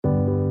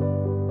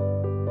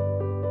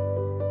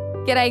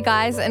G'day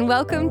guys, and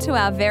welcome to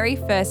our very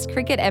first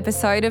cricket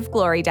episode of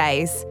Glory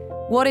Days.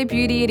 What a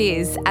beauty it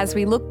is as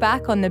we look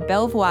back on the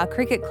Belvoir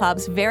Cricket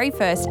Club's very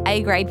first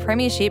A-grade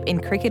premiership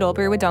in Cricket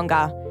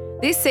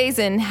Albury-Wodonga. This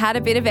season had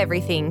a bit of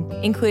everything,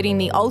 including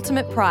the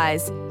ultimate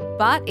prize,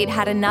 but it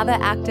had another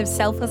act of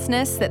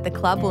selflessness that the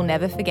club will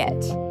never forget.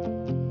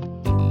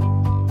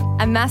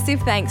 A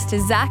massive thanks to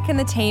Zach and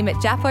the team at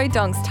Japo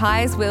Donks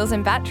Tyres, Wheels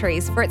and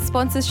Batteries for its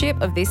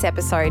sponsorship of this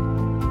episode.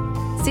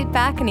 Sit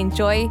back and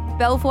enjoy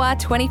Belvoir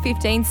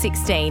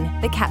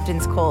 2015-16, the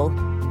captain's call.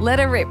 Let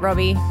her rip,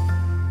 Robbie.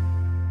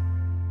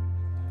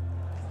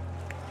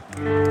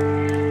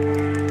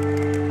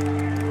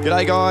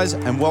 G'day guys,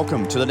 and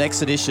welcome to the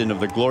next edition of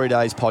the Glory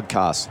Days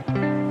podcast.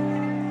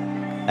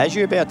 As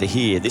you're about to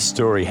hear, this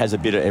story has a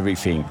bit of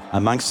everything,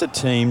 amongst a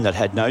team that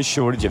had no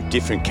shortage of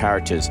different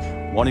characters,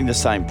 wanting the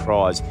same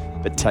prize,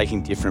 but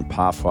taking different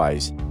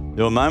pathways.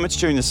 There were moments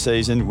during the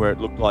season where it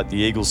looked like the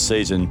Eagles'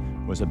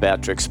 season was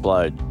about to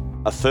explode.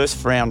 A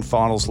first round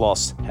finals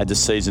loss had the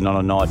season on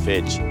a knife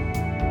edge,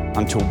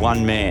 until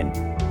one man,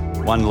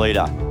 one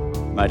leader,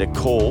 made a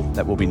call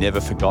that will be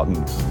never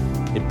forgotten.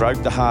 It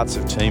broke the hearts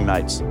of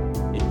teammates.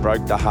 It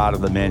broke the heart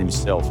of the man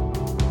himself.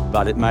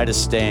 But it made a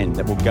stand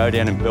that will go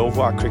down in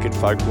Belvoir cricket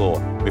folklore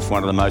with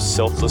one of the most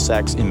selfless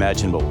acts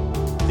imaginable.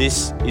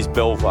 This is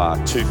Belvoir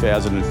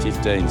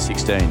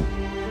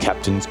 2015-16,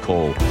 Captain's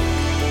Call.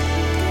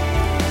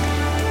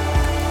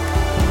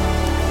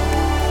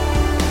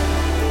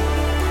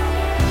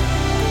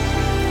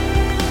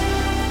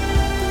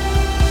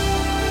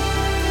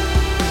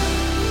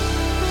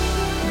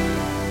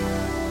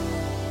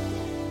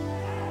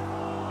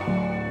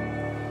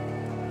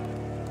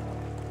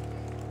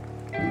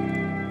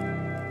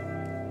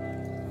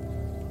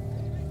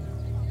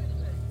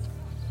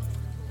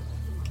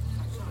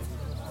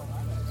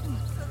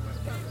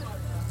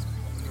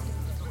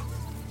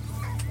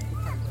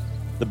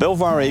 The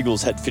Belvoir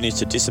Eagles had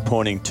finished a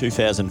disappointing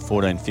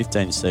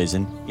 2014-15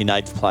 season in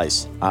 8th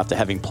place after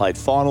having played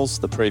finals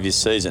the previous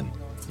season.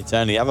 Its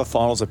only other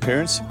finals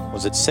appearance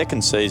was its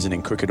second season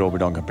in Cricket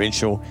Albury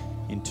Provincial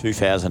in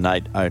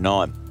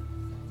 2008-09.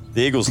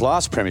 The Eagles'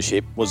 last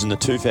premiership was in the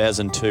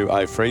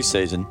 2002-03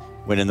 season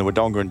when in the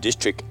Wodonga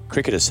District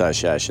Cricket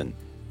Association.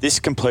 This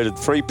completed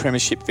 3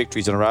 premiership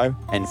victories in a row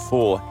and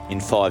 4 in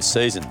 5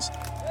 seasons.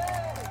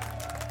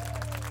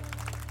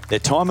 Their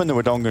time in the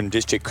Wodonga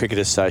District Cricket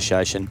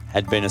Association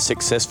had been a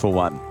successful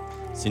one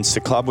since the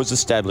club was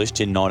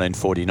established in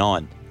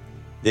 1949.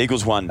 The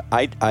Eagles won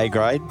 8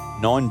 A-grade,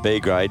 9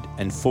 B-grade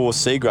and 4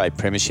 C-grade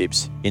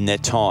premierships in their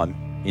time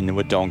in the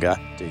Wodonga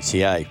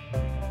DCA.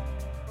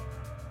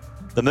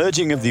 The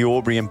merging of the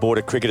Albury and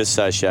Border Cricket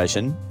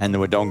Association and the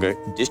Wodonga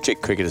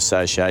District Cricket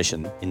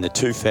Association in the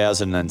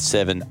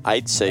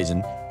 2007-8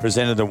 season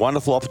presented a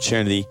wonderful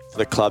opportunity for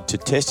the club to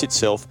test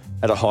itself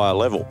at a higher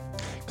level.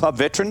 Club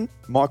veteran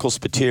Michael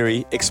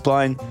Spiteri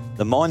explained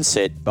the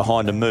mindset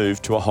behind a move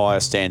to a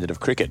higher standard of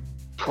cricket.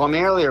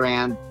 Primarily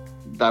around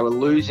they were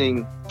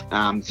losing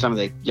some of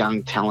their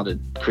young talented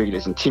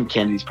cricketers, and Tim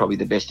Kennedy's probably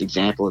the best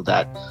example of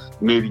that,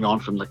 moving on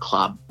from the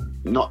club,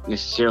 not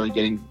necessarily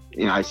getting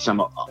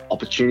some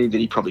opportunity that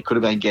he probably could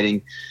have been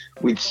getting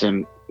with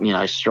some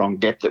strong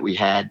depth that we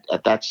had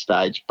at that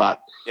stage,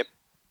 but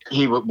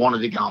he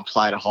wanted to go and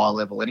play at a high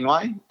level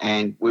anyway,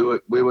 and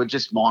we were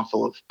just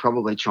mindful of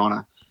probably trying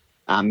to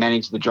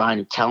manage the drain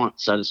of talent,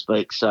 so to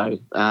speak. So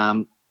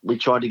we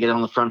tried to get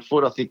on the front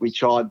foot. I think we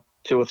tried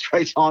 2 or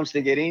 3 times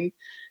to get in,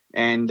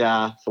 and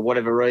for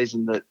whatever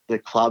reason, the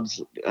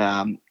clubs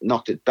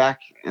knocked it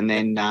back. And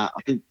then I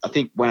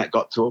think when it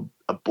got to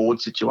a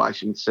board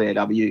situation with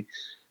CAW,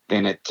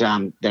 then it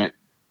found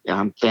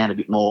a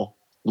bit more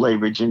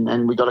leverage,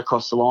 and we got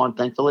across the line,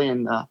 thankfully.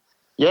 And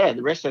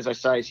the rest, as I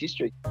say, is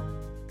history.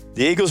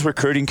 The Eagles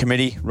recruiting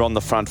committee were on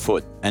the front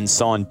foot and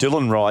signed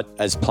Dylan Wright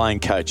as playing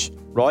coach.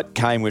 Wright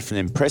came with an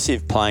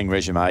impressive playing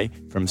resume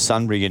from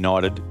Sunbury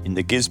United in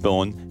the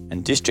Gisborne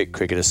and District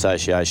Cricket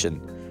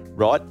Association.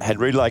 Wright had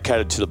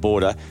relocated to the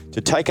Border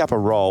to take up a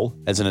role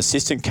as an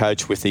assistant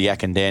coach with the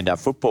Yakandanda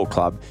Football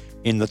Club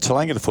in the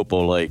Toolangatta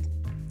Football League.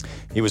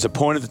 He was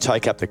appointed to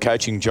take up the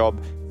coaching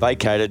job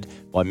vacated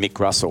by Mick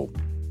Russell.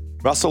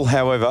 Russell,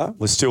 however,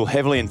 was still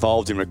heavily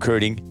involved in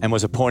recruiting and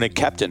was appointed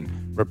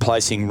captain,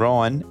 replacing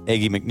Ryan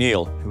Eggy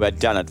McNeil, who had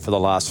done it for the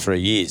last 3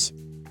 years.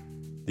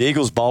 The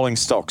Eagles' bowling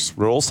stocks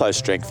were also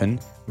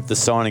strengthened with the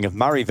signing of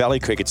Murray Valley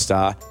cricket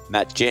star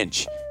Matt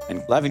Jench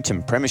and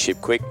Lavington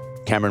Premiership quick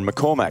Cameron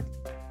McCormack.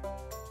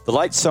 The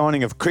late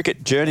signing of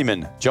cricket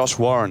journeyman Josh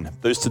Warren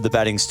boosted the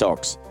batting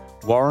stocks.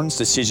 Warren's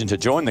decision to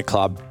join the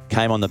club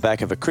came on the back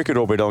of a Cricket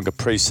Albury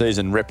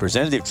pre-season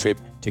representative trip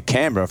to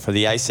Canberra for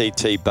the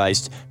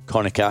ACT-based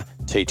Konica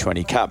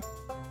T20 Cup.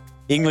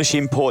 English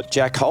import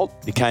Jack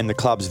Holt became the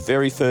club's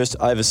very first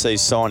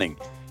overseas signing,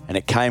 and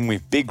it came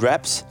with big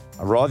raps,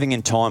 arriving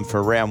in time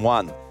for round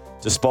 1,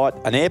 despite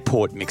an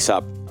airport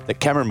mix-up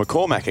that Cameron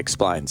McCormack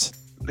explains.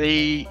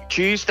 The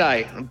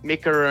Tuesday,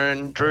 Mika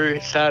and Drew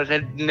started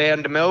heading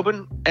down to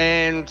Melbourne,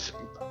 and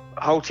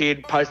Holty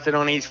had posted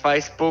on his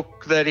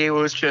Facebook that he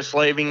was just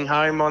leaving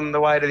home on the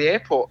way to the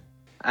airport.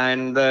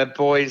 And the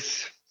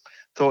boys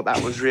thought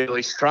that was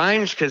really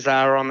strange because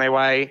they were on their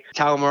way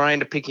to Tullamarine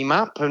to pick him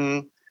up,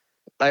 and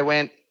they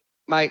went,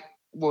 "Mate,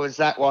 was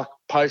that what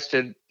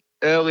posted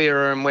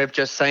earlier and we've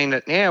just seen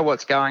it now?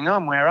 What's going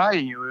on? Where are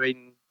you? You're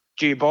in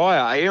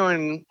Dubai, are you?"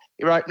 And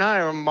he wrote, "No,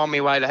 I'm on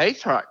my way to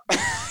Heathrow."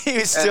 He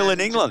was still in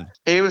England.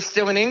 He was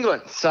still in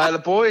England. So the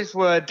boys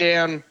were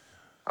down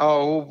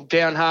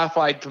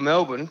halfway to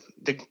Melbourne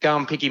to go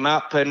and pick him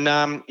up.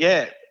 And,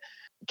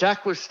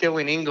 Jack was still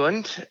in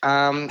England,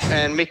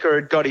 and Mika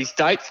had got his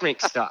dates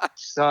mixed up.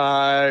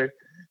 So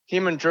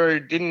him and Drew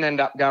didn't end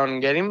up going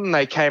and get him.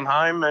 They came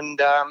home,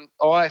 and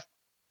I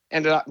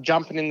ended up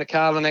jumping in the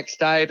car the next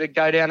day to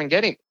go down and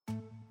get him.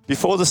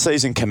 Before the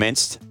season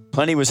commenced,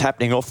 plenty was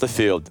happening off the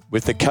field,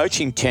 with the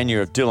coaching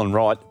tenure of Dylan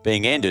Wright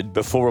being ended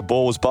before a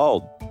ball was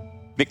bowled.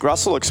 Mick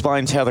Russell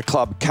explains how the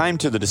club came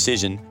to the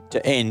decision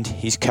to end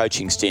his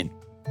coaching stint.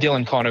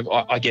 Dylan kind of,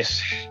 I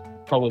guess,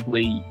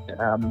 probably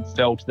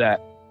felt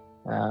that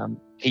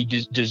he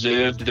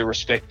deserved the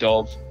respect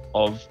of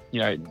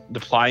the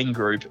playing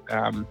group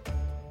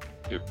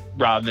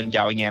rather than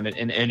going out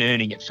and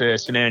earning it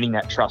first and earning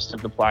that trust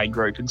of the playing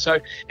group. And so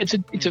it's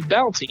a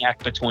balancing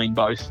act between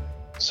both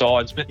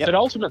sides. But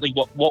ultimately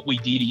what we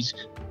did is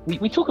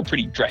we took a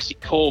pretty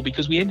drastic call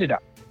because we ended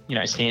up,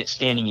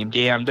 standing him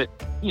down. But,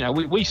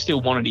 we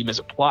still wanted him as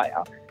a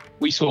player.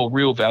 We saw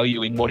real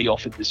value in what he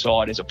offered the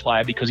side as a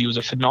player because he was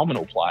a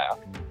phenomenal player,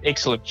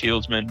 excellent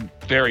fieldsman,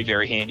 very,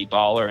 very handy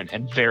bowler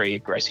and very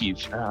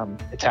aggressive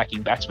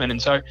attacking batsman.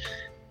 And so,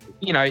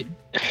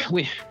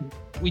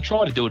 we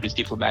try to do it as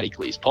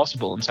diplomatically as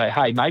possible and say,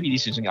 hey, maybe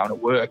this isn't going to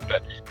work,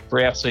 but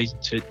for our season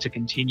to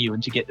continue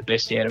and to get the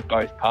best out of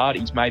both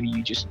parties, maybe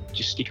you just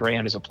stick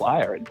around as a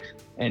player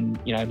and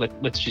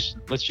let's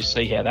just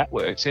see how that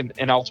works.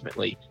 And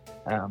ultimately,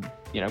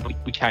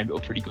 we came to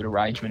a pretty good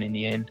arrangement in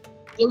the end.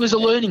 It was a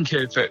learning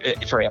curve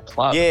for our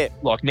club. Yeah.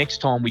 Like next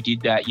time we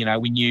did that,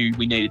 we knew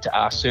we needed to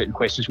ask certain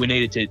questions. We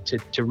needed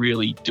to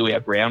really do our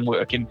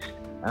groundwork. And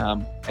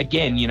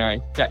again,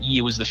 that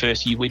year was the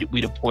first year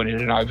we'd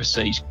appointed an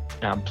overseas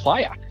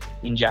player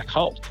in Jack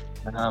Holt.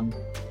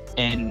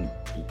 And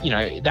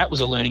that was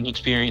a learning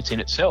experience in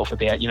itself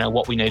about,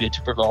 what we needed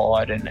to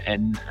provide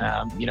and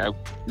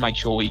make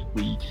sure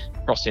we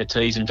crossed our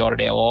T's and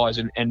dotted our I's.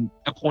 And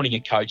appointing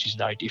a coach is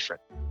no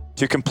different.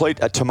 To complete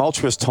a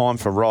tumultuous time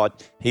for Wright,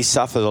 he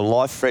suffered a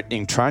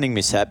life-threatening training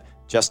mishap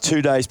just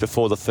 2 days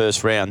before the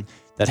first round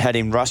that had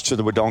him rushed to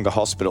the Wodonga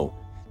Hospital.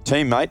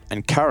 Teammate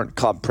and current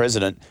club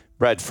president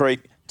Brad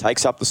Freak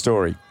takes up the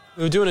story.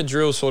 We were doing a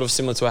drill sort of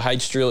similar to a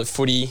H drill at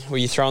footy where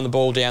you're throwing the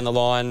ball down the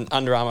line,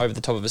 underarm over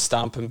the top of a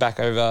stump and back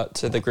over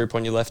to the group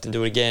on your left and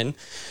do it again.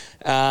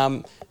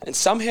 And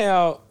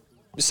somehow,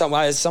 some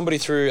way, as somebody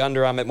threw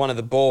underarm at one of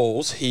the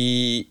balls,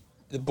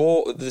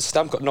 the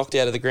stump got knocked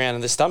out of the ground,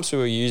 and the stumps we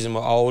were using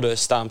were older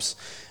stumps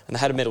and they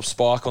had a metal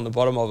spike on the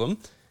bottom of them.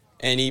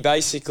 And he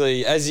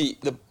basically,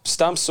 the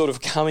stumps sort of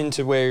come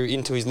into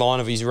his line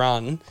of his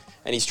run,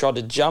 and he's tried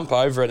to jump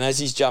over it, and as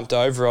he's jumped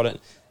over on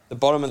it, the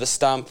bottom of the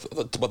stump,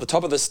 the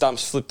top of the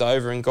stump's flipped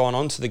over and gone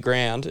onto the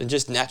ground, and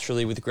just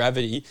naturally with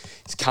gravity,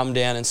 he's come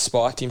down and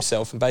spiked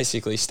himself and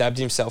basically stabbed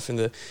himself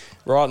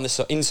right in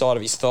the inside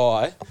of his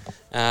thigh.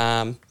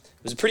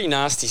 It was a pretty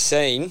nasty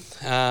scene.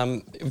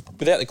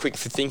 Without the quick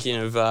thinking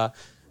of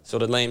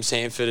sort of Liam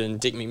Sanford and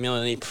Dick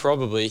McMillan, he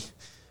probably,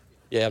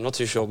 I'm not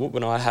too sure what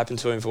would have happened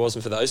to him if it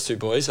wasn't for those two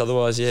boys.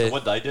 Otherwise, So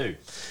what'd they do?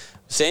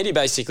 Sandy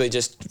basically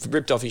just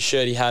ripped off his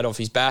shirt he had off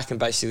his back and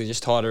basically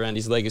just tied it around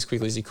his leg as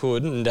quickly as he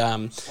could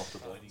and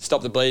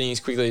stopped the bleeding as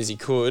quickly as he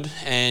could.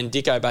 And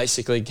Dicko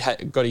basically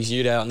got his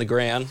ute out on the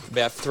ground.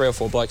 About 3 or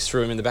 4 blokes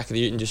threw him in the back of the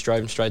ute and just drove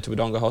him straight to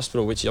Wodonga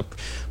Hospital, which I'm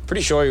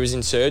pretty sure he was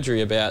in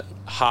surgery about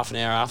half an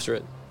hour after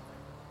it.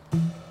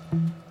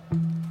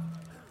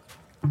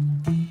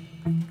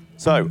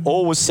 So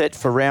all was set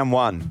for round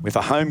 1 with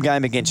a home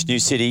game against New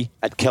City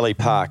at Kelly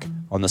Park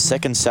on the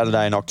second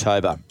Saturday in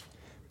October.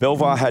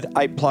 Belvoir had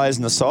 8 players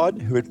in the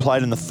side who had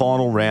played in the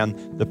final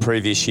round the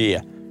previous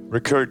year.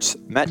 Recruits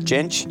Matt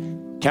Jench,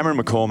 Cameron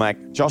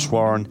McCormack, Josh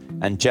Warren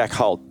and Jack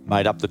Holt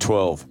made up the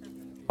 12.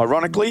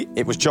 Ironically,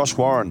 it was Josh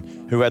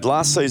Warren, who had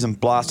last season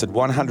blasted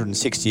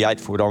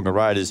 168 for Wodonga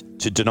Raiders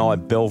to deny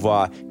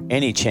Belvoir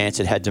any chance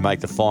it had to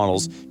make the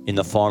finals in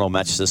the final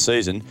match of the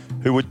season,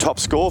 who would top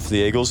score for the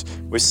Eagles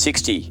with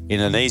 60 in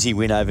an easy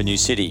win over New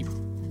City.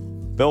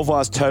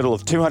 Belvoir's total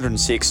of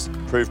 206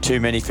 proved too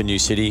many for New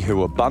City, who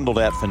were bundled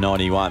out for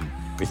 91,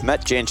 with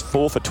Matt Jench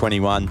 4 for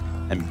 21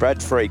 and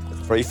Brad Freak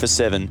 3 for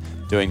 7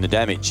 doing the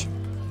damage.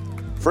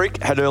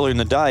 Freak had earlier in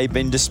the day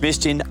been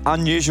dismissed in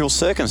unusual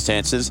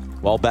circumstances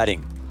while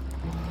batting.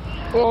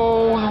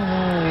 Oh,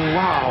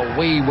 wow.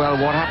 Well,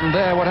 what happened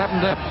there?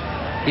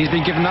 He's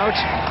been given out.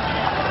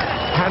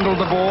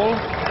 Handled the ball.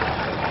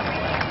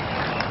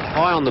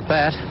 High on the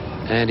bat,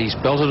 and he's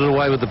belted it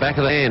away with the back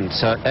of the hand.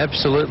 So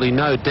absolutely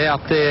no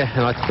doubt there.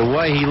 And the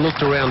way he looked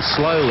around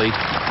slowly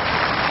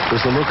was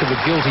the look of a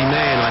guilty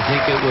man. I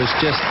think it was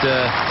just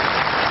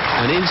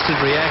an instant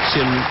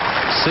reaction,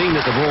 seeing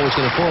that the ball was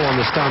going to fall on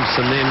the stumps,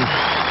 and then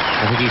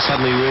I think he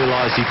suddenly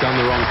realised he'd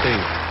done the wrong thing.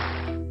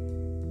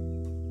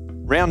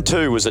 Round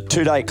 2 was a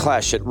 2-day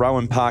clash at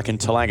Rowan Park in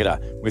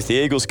Tallangata, with the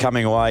Eagles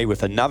coming away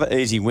with another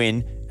easy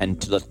win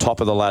and to the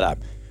top of the ladder.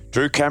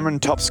 Drew Cameron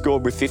top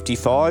scored with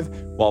 55,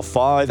 while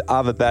 5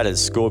 other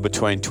batters scored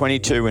between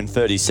 22 and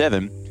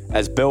 37,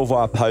 as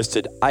Belvoir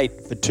posted 8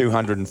 for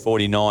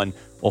 249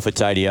 off its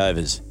 80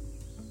 overs.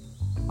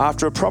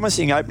 After a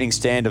promising opening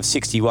stand of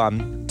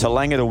 61,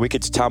 Tallangata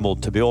wickets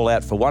tumbled to be all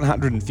out for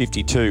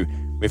 152,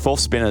 with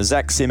off-spinner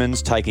Zach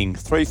Simmons taking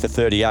 3 for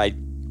 38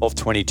 off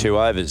 22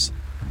 overs.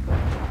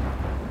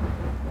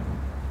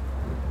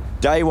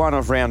 Day 1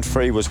 of round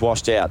 3 was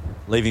washed out,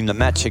 leaving the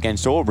match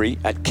against Albury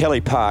at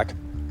Kelly Park,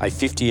 a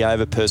 50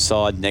 over per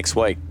side next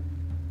week.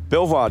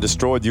 Belvoir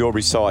destroyed the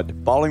Albury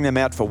side, bowling them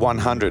out for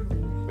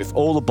 100, with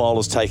all the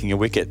bowlers taking a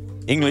wicket.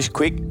 English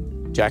quick,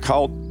 Jack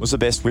Holt was the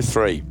best with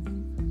 3.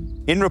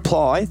 In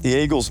reply, the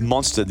Eagles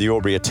monstered the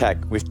Albury attack,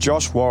 with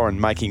Josh Warren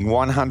making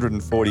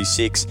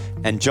 146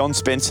 and John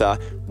Spencer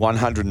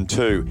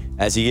 102,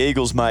 as the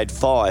Eagles made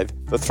 5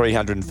 for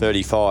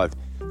 335.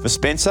 For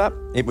Spencer,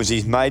 it was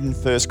his maiden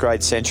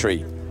first-grade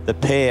century. The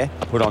pair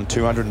put on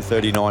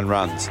 239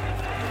 runs.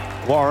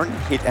 Warren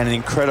hit an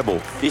incredible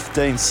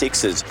 15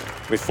 sixes,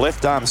 with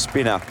left-arm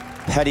spinner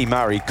Paddy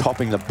Murray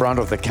copping the brunt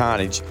of the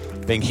carnage,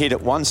 being hit at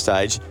one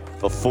stage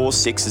for 4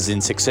 sixes in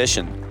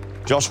succession.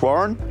 Josh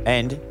Warren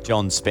and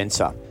John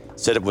Spencer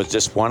said it was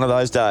just one of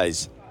those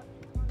days.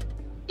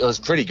 It was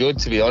pretty good,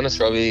 to be honest,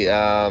 Robbie.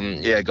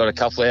 Got a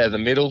couple out of the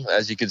middle,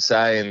 as you could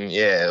say, and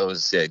it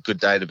was a good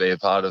day to be a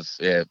part of.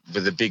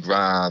 With a big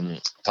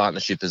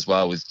partnership as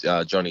well with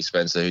Johnny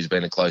Spencer, who's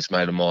been a close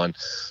mate of mine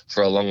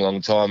for a long,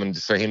 long time, and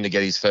for him to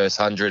get his first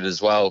 100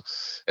 as well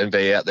and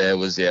be out there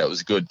was it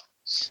was good.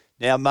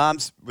 Now,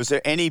 Mums, was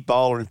there any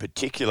bowler in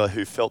particular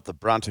who felt the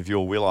brunt of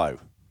your willow?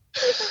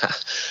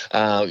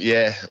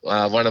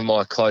 One of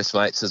my close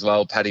mates as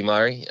well, Paddy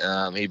Murray.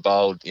 He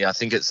bowled, I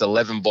think it's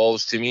 11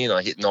 balls to me, and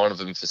I hit 9 of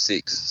them for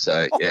 6.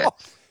 So, yeah.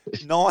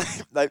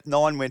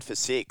 9 went for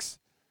 6.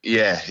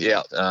 Yeah.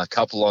 A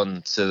couple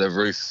on to the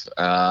roof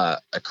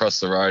across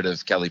the road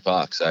of Kelly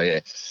Park. So,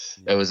 it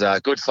was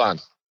good fun.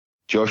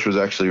 Josh was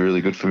actually really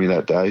good for me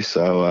that day,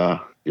 so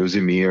it was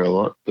in my ear a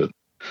lot. But,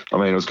 I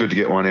mean, it was good to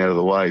get one out of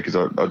the way because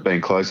I'd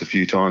been close a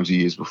few times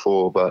years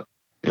before, but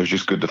it was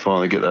just good to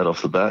finally get that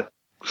off the bat.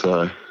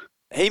 So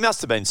he must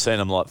have been seeing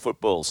them like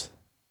footballs.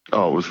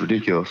 Oh, it was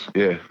ridiculous.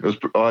 Yeah,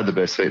 I had the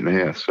best seat in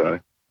the house. So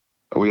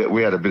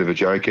we had a bit of a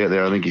joke out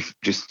there. I think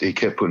he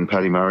kept putting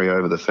Paddy Murray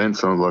over the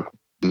fence. And I was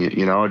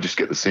like, I just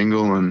get the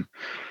single and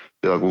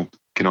be like, well,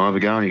 can I have a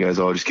go? And he goes,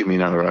 just give me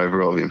another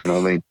over of him. And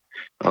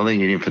I think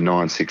he hit him for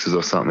 9 sixes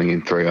or something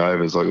in 3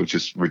 overs. Like, it was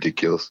just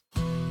ridiculous.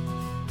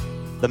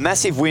 The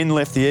massive win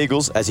left the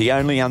Eagles as the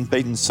only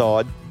unbeaten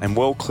side and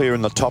well clear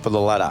in the top of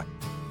the ladder.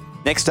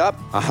 Next up,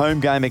 a home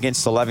game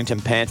against the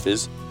Lavington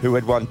Panthers, who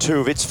had won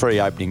 2 of its 3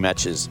 opening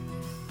matches.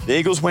 The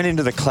Eagles went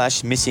into the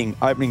clash missing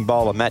opening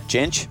bowler Matt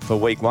Jench for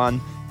week 1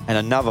 and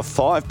another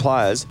 5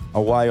 players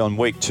away on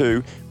week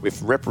 2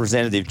 with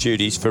representative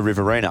duties for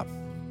Riverina.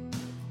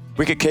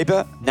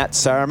 Wicketkeeper Nat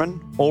Saraman,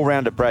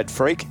 all-rounder Brad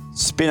Freak,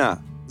 spinner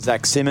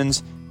Zach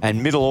Simmons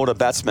and middle-order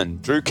batsmen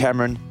Drew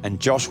Cameron and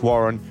Josh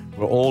Warren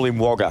were all in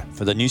Wagga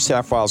for the New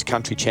South Wales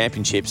Country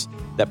Championships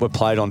that were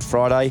played on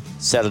Friday,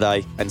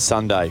 Saturday and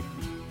Sunday.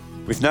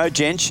 With no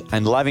Jench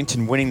and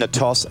Lavington winning the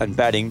toss and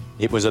batting,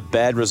 it was a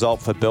bad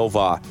result for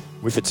Belvoir,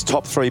 with its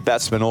top 3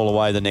 batsmen all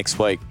away the next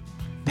week.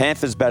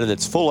 Panthers batted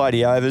its full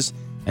 80 overs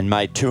and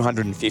made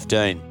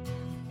 215.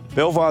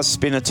 Belvoir's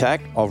spin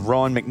attack of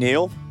Ryan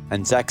McNeil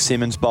and Zach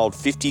Simmons bowled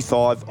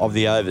 55 of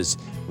the overs,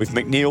 with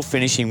McNeil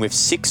finishing with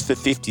 6 for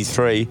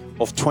 53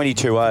 off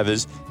 22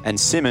 overs and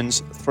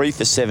Simmons 3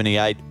 for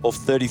 78 off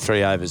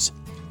 33 overs.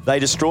 They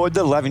destroyed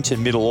the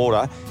Lavington middle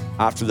order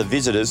after the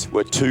visitors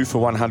were 2 for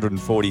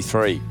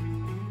 143.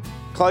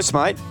 Close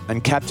mate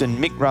and captain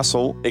Mick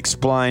Russell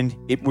explained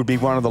it would be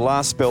one of the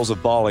last spells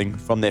of bowling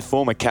from their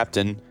former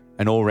captain,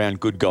 an all-round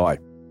good guy.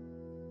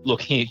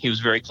 Look, he was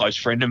a very close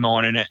friend of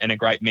mine and a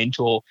great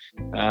mentor.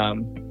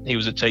 He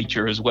was a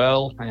teacher as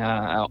well.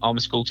 I'm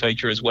a school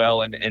teacher as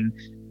well, and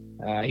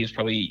he was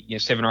probably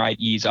 7 or 8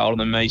 years older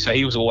than me. So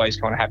he was always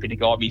kind of happy to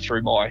guide me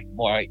through my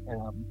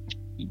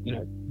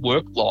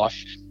work life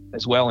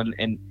as well,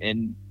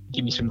 and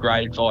give me some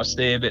great advice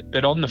there.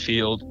 But on the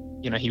field,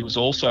 he was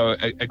also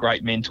a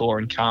great mentor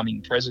and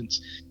calming presence.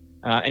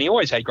 And he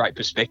always had great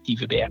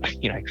perspective about,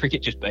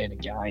 cricket just being a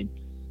game.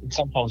 And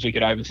sometimes we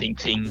could overthink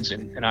things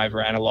and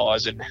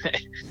overanalyze. And,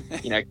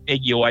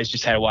 Eggy always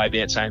just had a way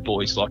about saying,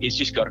 boys, it's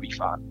just got to be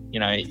fun.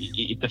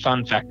 If the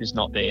fun factor's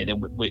not there, then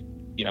we've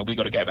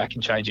got to go back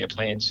and change our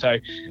plans. So,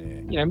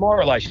 my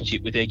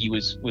relationship with Eggy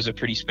was a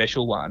pretty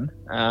special one.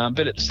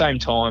 But at the same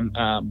time,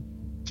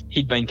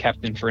 he'd been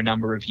captain for a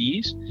number of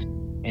years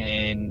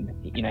and,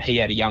 he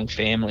had a young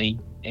family.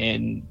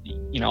 And,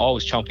 I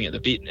was chomping at the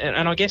bit.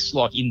 And I guess,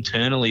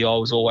 internally, I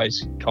was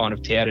always kind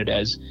of touted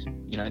as,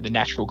 the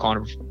natural kind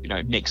of,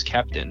 next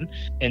captain.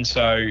 And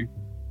so,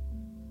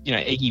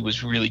 Eggy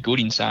was really good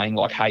in saying,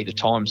 hey, the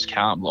time's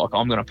come.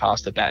 I'm going to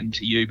pass the baton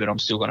to you, but I'm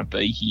still going to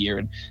be here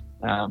and,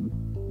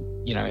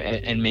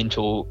 and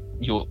mentor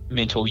your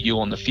mentor you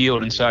on the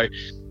field. And so,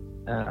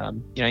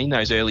 in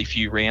those early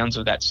few rounds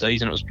of that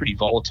season, it was pretty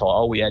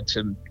volatile. We had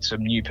some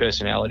new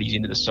personalities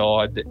into the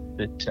side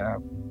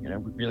that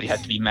really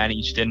had to be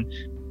managed, and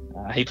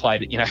he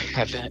played,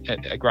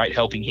 had a great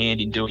helping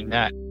hand in doing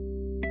that.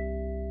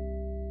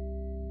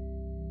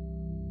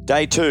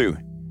 Day 2,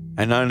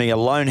 and only a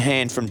lone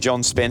hand from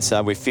John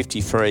Spencer with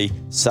 53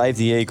 saved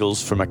the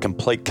Eagles from a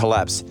complete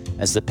collapse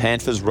as the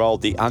Panthers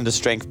rolled the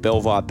understrength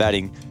Belvoir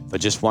batting for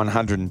just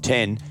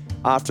 110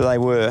 after they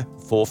were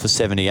 4 for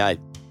 78.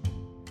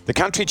 The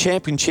Country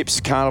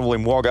Championships Carnival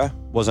in Wagga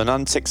was an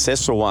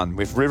unsuccessful one,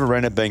 with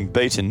Riverina being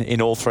beaten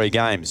in all 3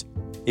 games.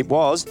 It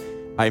was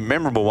a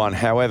memorable one,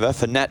 however,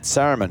 for Nat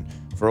Sarriman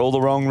for all the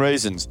wrong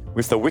reasons,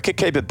 with the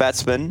wicketkeeper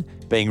batsman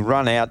being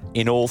run out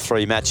in all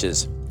 3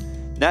 matches.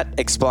 Nat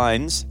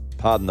explains,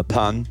 pardon the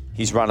pun,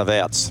 his run of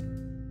outs.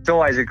 It's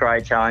always a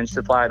great challenge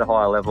to play at a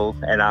higher level,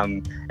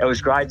 and it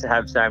was great to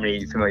have so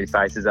many familiar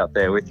faces up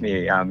there with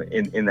me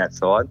in that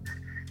side.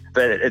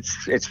 But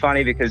it's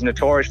funny because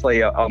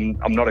notoriously I'm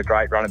not a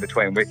great runner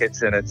between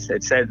wickets, and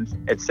it's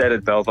said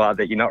at Belvoir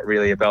that you're not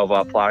really a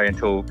Belvoir player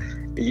until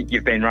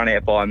you've been run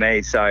out by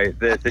me. So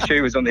the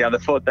shoe was on the other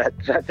foot that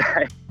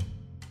day.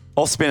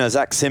 Off-spinner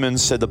Zach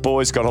Simmons said the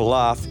boys got a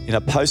laugh in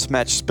a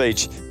post-match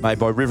speech made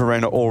by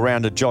Riverina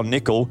all-rounder John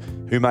Nicol,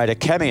 who made a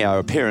cameo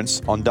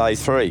appearance on day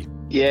 3.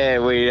 Yeah,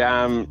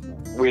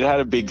 we'd had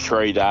a big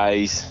 3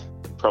 days,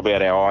 probably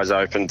had our eyes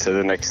open to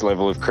the next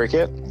level of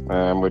cricket.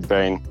 We'd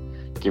been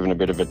given a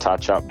bit of a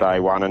touch-up day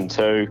 1 and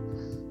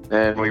 2,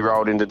 and we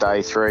rolled into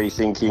day 3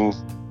 thinking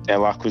our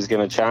luck was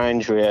going to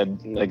change. We had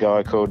a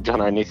guy called John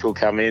O'Nicol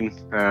come in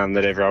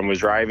that everyone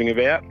was raving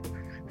about.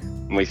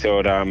 And we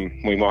thought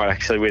we might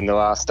actually win the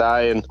last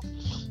day, and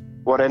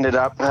what ended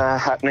up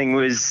happening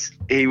was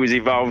he was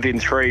involved in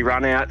 3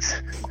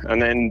 run-outs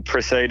and then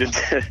proceeded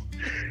to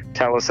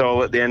tell us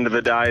all at the end of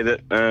the day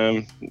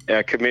that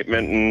our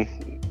commitment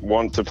and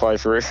want to play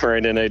for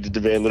Riverina needed to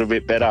be a little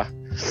bit better.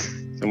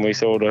 And we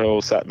sort of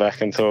all sat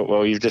back and thought,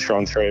 well, you've just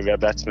run 3 of our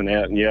batsmen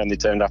out and you only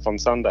turned up on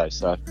Sunday.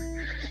 So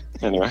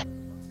anyway.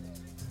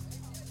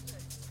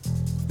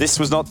 This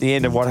was not the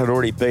end of what had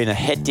already been a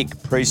hectic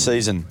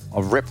pre-season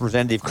of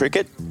representative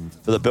cricket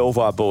for the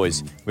Belvoir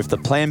boys, with the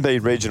Plan B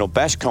Regional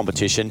Bash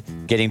competition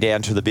getting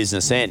down to the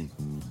business end.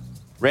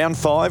 Round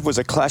 5 was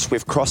a clash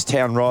with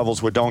crosstown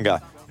rivals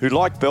Wodonga, who,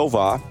 like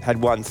Belvoir,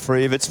 had won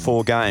 3 of its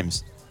 4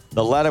 games.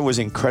 The ladder was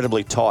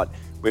incredibly tight,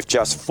 with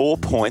just 4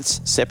 points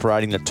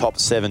separating the top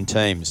 7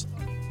 teams.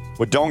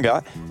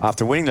 Wodonga,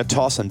 after winning the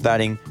toss and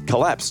batting,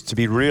 collapsed to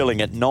be reeling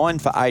at 9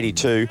 for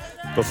 82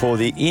 before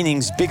the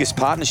innings' biggest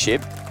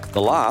partnership,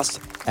 the last,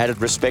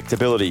 added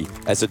respectability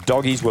as the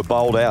Doggies were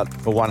bowled out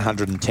for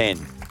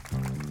 110.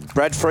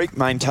 Brad Freak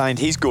maintained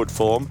his good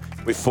form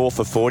with 4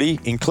 for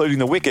 40, including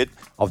the wicket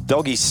of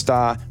Doggies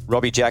star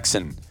Robbie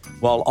Jackson,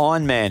 while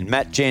Ironman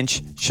Matt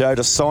Jench showed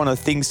a sign of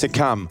things to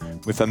come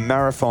with a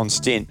marathon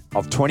stint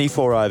of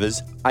 24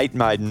 overs, 8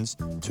 maidens,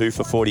 2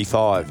 for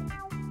 45.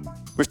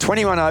 With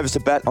 21 overs to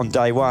bat on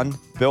day 1,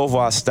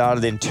 Belvoir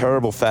started in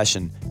terrible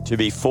fashion to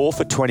be 4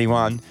 for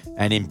 21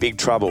 and in big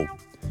trouble.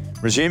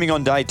 Resuming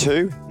on day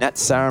 2, Nat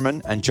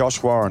Sarriman and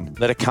Josh Warren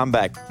led a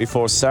comeback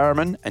before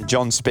Sarriman and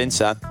John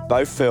Spencer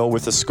both fell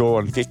with a score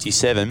on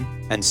 57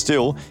 and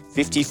still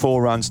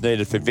 54 runs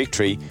needed for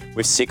victory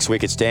with 6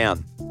 wickets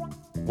down.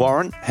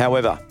 Warren,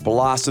 however,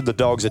 blasted the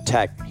Dogs'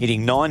 attack,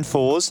 hitting 9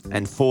 fours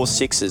and 4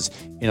 sixes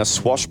in a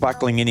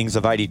swashbuckling innings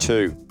of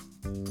 82.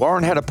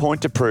 Warren had a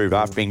point to prove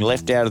after being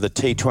left out of the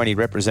T20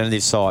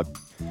 representative side.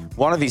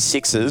 One of his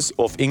sixes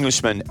off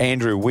Englishman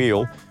Andrew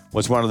Wheel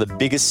was one of the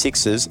biggest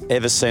sixes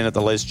ever seen at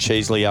the Les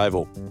Cheesley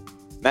Oval.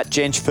 Matt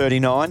Jench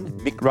 39,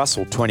 Mick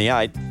Russell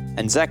 28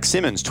 and Zach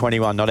Simmons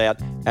 21 not out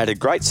added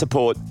great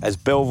support as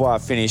Belvoir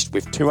finished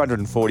with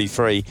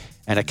 243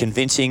 and a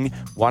convincing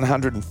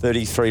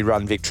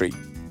 133-run victory.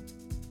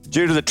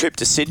 Due to the trip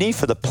to Sydney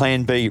for the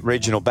Plan B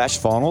Regional Bash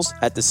Finals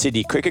at the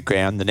Sydney Cricket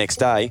Ground the next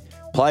day,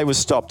 play was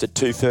stopped at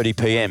 2:30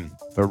 p.m.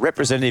 for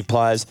representative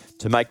players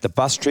to make the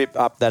bus trip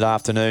up that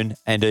afternoon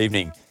and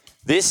evening.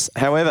 This,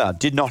 however,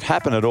 did not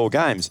happen at all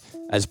games,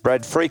 as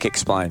Brad Freak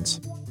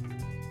explains.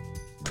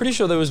 Pretty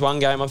sure there was one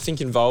game, I think,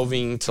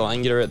 involving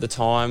Tallangatta at the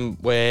time,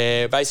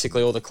 where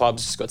basically all the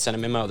clubs got sent a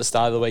memo at the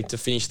start of the week to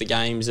finish the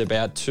games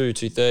about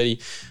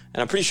 2:30.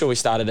 And I'm pretty sure we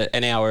started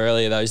an hour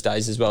earlier those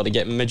days as well to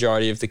get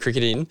majority of the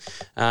cricket in.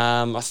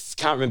 I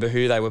can't remember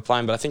who they were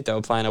playing, but I think they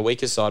were playing a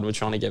weaker side. We're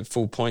trying to get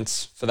full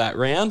points for that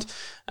round,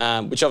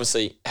 which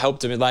obviously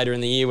helped them later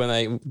in the year when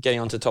they were getting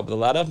onto the top of the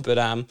ladder. But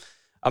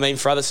I mean,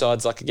 for other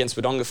sides, like against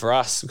Wodonga for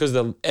us, because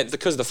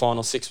the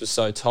final 6 was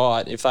so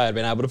tight, if they had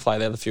been able to play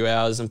the other few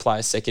hours and play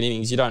a second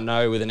innings, you don't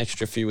know with an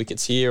extra few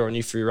wickets here or a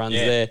new few runs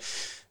there,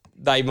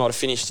 they might have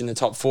finished in the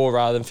top 4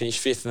 rather than finish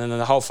 5th, and then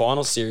the whole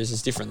final series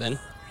is different then.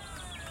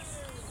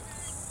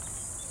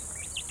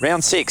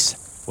 Round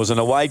 6 was an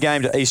away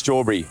game to East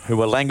Albury, who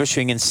were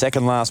languishing in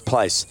second last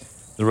place.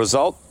 The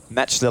result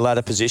matched their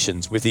ladder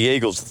positions, with the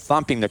Eagles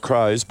thumping the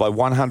Crows by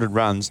 100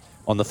 runs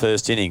on the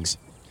first innings.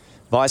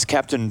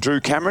 Vice-captain Drew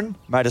Cameron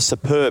made a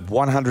superb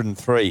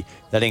 103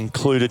 that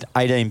included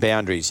 18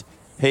 boundaries.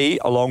 He,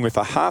 along with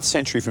a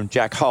half-century from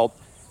Jack Holt,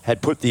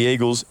 had put the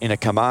Eagles in a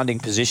commanding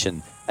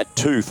position at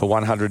 2 for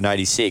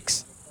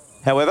 186.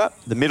 However,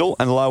 the middle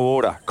and low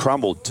order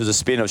crumbled to the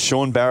spin of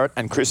Sean Barrett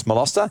and Chris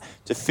Molloster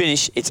to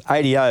finish its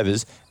 80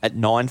 overs at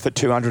 9 for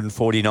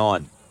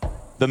 249.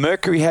 The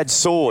Mercury had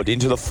soared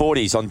into the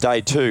 40s on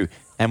day 2,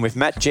 and with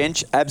Matt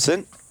Jench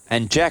absent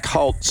and Jack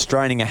Holt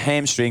straining a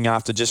hamstring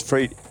after just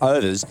 3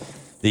 overs,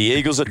 the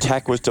Eagles'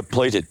 attack was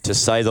depleted, to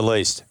say the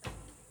least.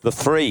 The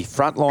 3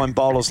 frontline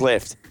bowlers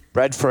left,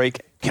 Brad Freak,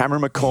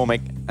 Cameron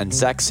McCormack and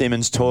Zach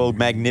Simmons toiled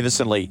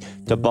magnificently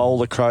to bowl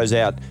the Crows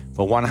out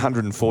for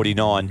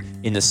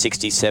 149 in the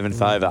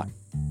 67th over.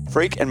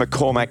 Freak and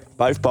McCormack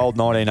both bowled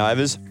 19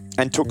 overs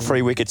and took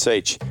 3 wickets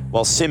each,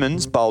 while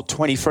Simmons bowled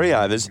 23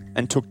 overs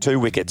and took 2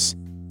 wickets.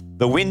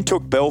 The win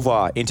took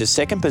Belvoir into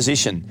second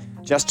position,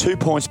 just 2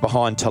 points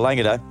behind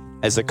Tallangatta,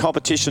 as the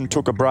competition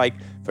took a break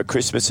for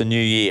Christmas and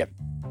New Year.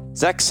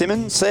 Zach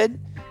Simmons said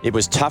it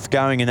was tough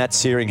going in that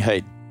searing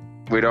heat.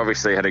 We'd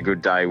obviously had a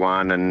good day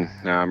 1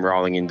 and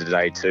rolling into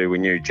day 2, we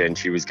knew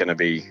Gentry was going to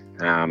be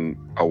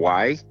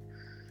away.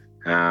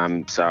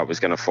 So it was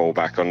going to fall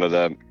back onto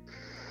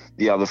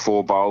the other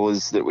 4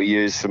 bowlers that we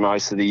used for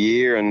most of the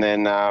year. And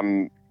then,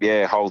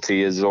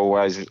 Holty has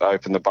always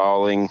opened the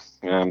bowling,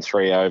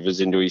 3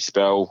 overs into his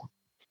spell.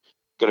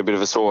 Got a bit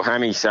of a sore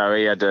hammy, so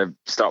he had to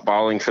stop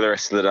bowling for the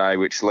rest of the day,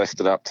 which left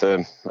it up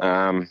to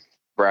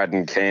Brad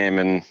and Cam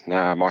and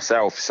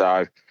myself.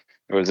 So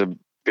it was a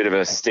bit of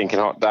a stinking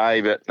hot day,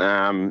 but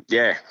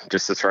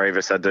just the 3 of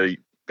us had to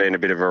be in a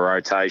bit of a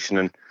rotation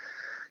and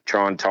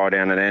try and tie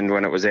down an end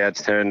when it was our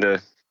turn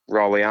to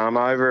roll the arm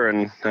over.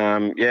 And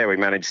we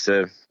managed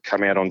to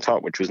come out on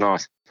top, which was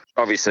nice.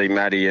 Obviously,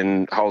 Matty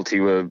and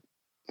Holty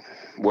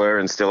were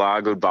and still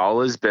are good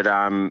bowlers, but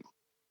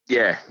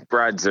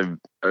Brad's an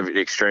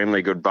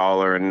extremely good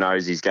bowler and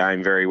knows his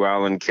game very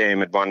well. And Cam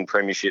had won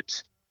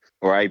premierships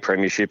or a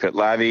premiership at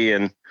Lavie,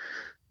 and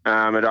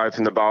it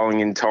opened the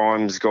bowling in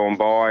times gone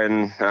by,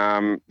 and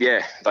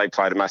they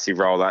played a massive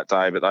role that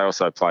day, but they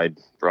also played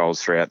roles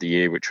throughout the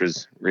year, which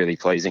was really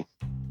pleasing.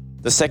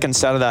 The second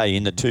Saturday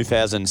in the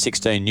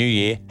 2016 New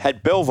Year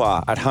had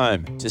Belvoir at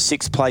home to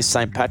 6th place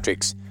St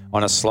Patrick's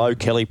on a slow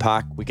Kelly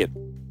Park wicket.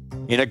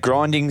 In a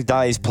grinding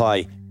day's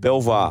play,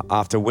 Belvoir,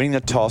 after winning the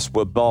toss,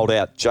 were bowled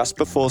out just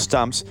before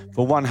stumps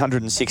for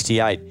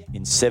 168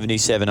 in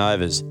 77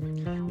 overs.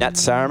 Nat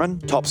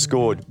Sarriman top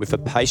scored with a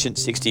patient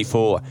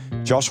 64,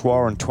 Josh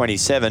Warren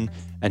 27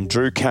 and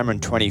Drew Cameron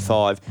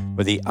 25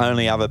 were the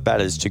only other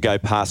batters to go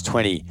past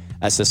 20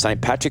 as the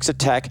St Patrick's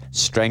attack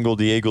strangled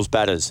the Eagles'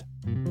 batters.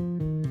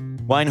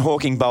 Wayne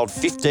Hawking bowled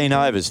 15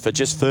 overs for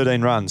just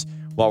 13 runs,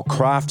 while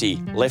crafty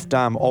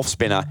left-arm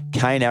off-spinner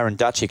Kane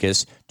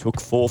Arundachicus took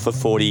 4 for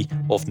 40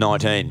 off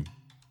 19.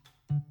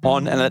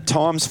 On an at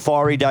times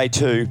fiery day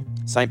 2,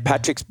 St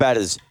Patrick's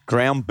batters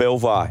ground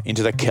Belvoir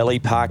into the Kelly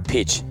Park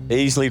pitch,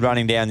 easily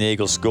running down the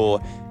Eagles'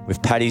 score,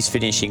 with Paddy's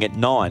finishing at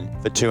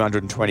 9 for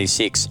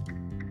 226.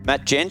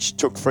 Matt Jench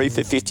took 3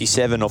 for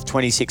 57 off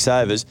 26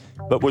 overs,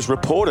 but was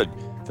reported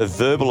for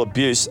verbal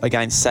abuse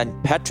against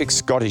St Patrick's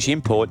Scottish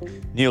import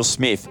Neil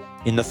Smith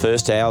in the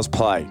first hour's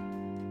play.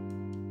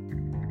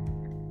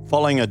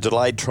 Following a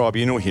delayed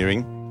tribunal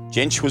hearing,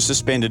 Jench was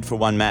suspended for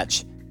 1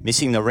 match,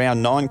 missing the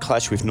round 9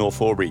 clash with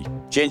North Albury.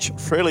 Jench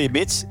freely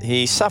admits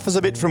he suffers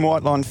a bit from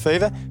white line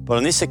fever, but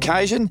on this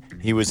occasion,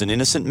 he was an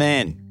innocent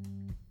man.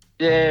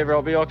 Yeah,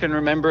 Robbie, I can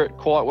remember it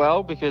quite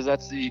well because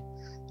that's the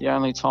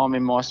only time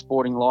in my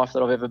sporting life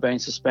that I've ever been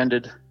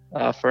suspended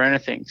for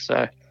anything.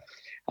 So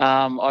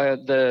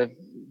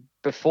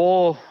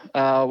before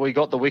we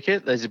got the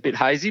wicket, there's a bit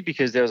hazy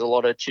because there was a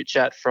lot of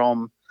chit-chat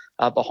from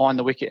behind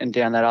the wicket and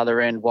down that other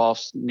end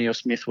whilst Neil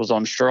Smith was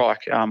on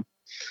strike.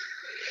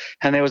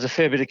 And there was a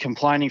fair bit of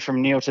complaining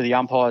from Neil to the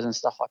umpires and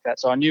stuff like that.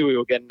 So I knew we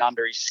were getting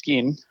under his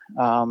skin.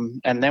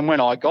 And then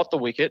when I got the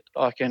wicket,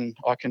 I can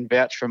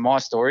vouch for my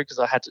story because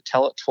I had to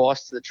tell it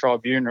twice to the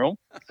tribunal.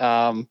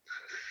 At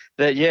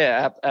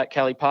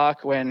Kelly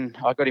Park, when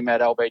I got him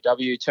at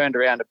LBW, turned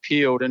around,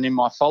 appealed, and in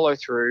my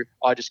follow-through,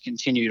 I just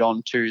continued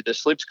on to the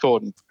slips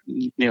court. And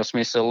Neil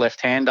Smith's a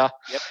left-hander.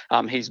 Yep.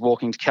 He's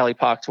walking to Kelly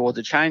Park towards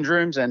the change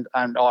rooms, and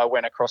I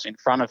went across in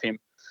front of him.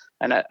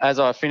 And as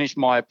I finished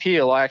my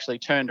appeal, I actually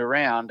turned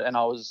around and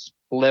I was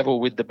level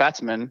with the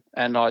batsman,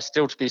 and I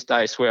still to this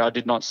day swear I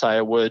did not say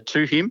a word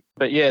to him.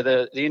 But yeah,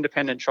 the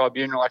independent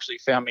tribunal actually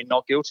found me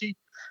not guilty.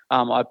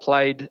 I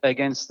played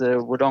against the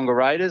Wodonga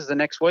Raiders the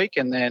next week,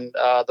 and then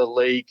the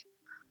league,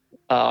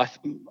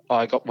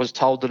 was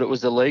told that it was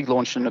the league,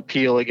 launched an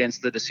appeal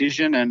against the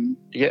decision, and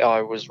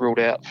I was ruled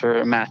out for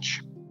a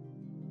match.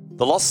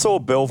 The loss saw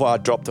Belvoir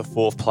drop to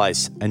 4th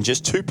place and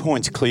just 2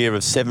 points clear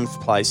of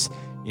 7th place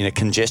in a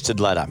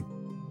congested ladder.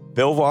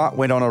 Belvoir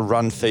went on a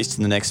run feast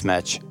in the next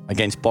match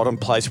against bottom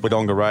place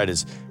Wodonga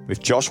Raiders, with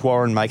Josh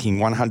Warren making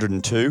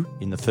 102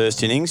 in the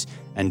first innings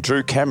and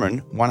Drew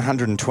Cameron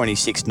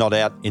 126 not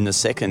out in the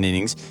second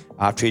innings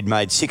after he'd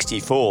made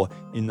 64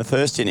 in the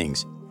first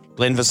innings.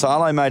 Glenn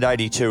Vassallo made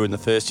 82 in the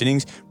first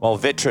innings, while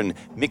veteran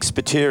Mick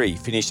Spiteri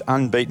finished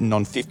unbeaten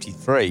on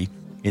 53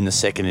 in the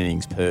second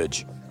innings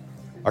purge.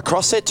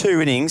 Across their 2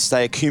 innings,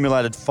 they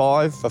accumulated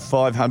 5 for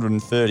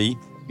 530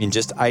 in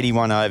just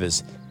 81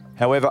 overs.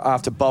 However,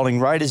 after bowling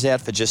Raiders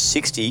out for just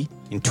 60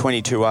 in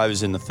 22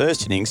 overs in the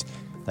first innings,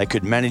 they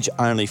could manage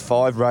only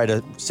 5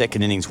 Raider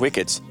second innings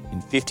wickets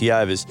in 50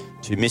 overs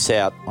to miss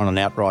out on an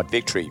outright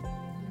victory.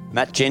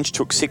 Matt Jench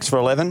took 6 for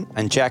 11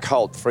 and Jack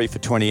Holt 3 for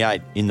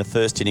 28 in the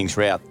first innings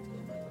rout.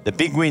 The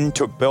big win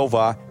took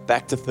Belvoir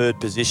back to third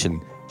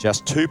position,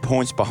 just 2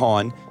 points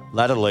behind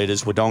ladder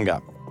leaders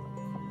Wodonga.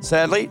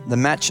 Sadly, the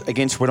match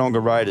against Wodonga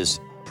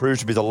Raiders proved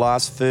to be the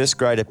last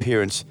first-grade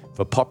appearance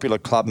for popular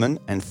clubman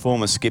and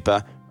former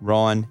skipper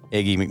Ryan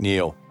Eggy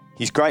McNeil.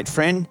 His great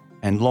friend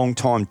and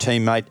long-time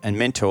teammate and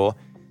mentor,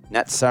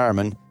 Nat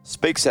Sarriman,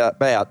 speaks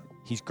about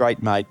his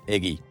great mate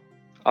Eggy.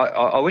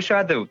 I wish I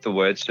had the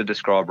words to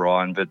describe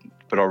Ryan, but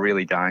I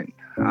really don't.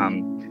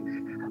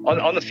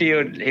 On the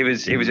field, he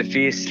was a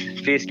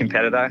fierce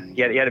competitor.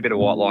 He had a bit of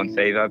white line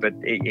fever, but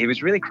he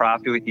was really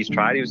crafty with his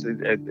trade. He was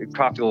a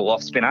crafty little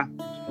off spinner,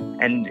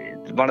 and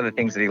one of the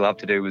things that he loved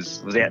to do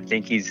was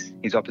outthink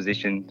his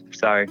opposition.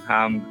 So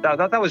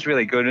that was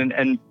really good,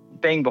 and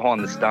being behind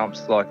the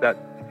stumps like that,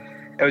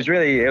 it was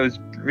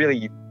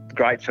really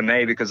great for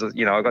me because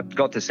I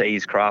got to see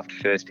his craft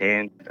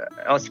firsthand.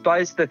 I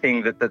suppose the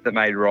thing that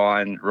made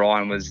Ryan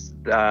was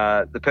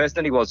the person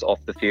that he was off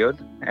the field,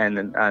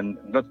 and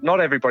not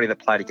everybody that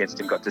played against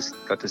him got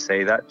to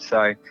see that.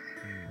 So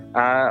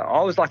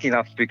I was lucky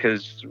enough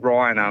because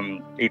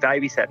Ryan he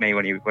babysat me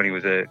when he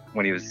was a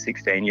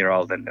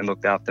 16-year-old and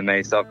looked after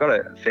me. So I've got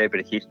a fair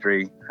bit of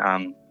history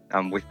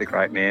with the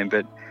great man,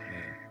 but.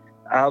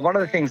 One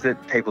of the things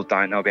that people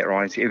don't know about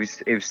Ryan is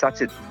he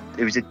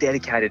was a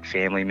dedicated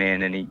family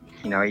man, and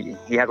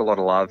he had a lot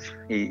of love.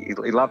 He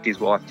loved his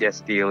wife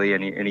Jess dearly,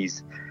 and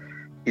his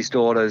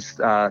daughters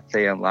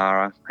Thea and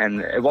Lara.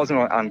 And it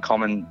wasn't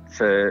uncommon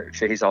for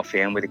his whole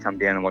family to come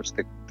down and watch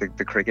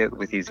the cricket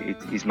with his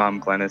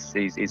mum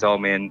Glenys, his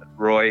old man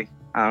Roy.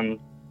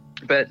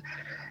 But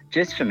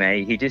just for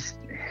me, he just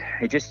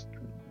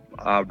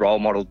role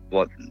modelled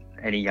what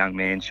any young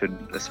man should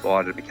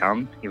aspire to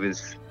become. He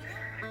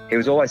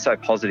was always so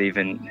positive,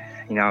 and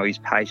he's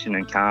patient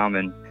and calm,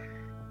 and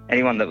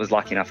anyone that was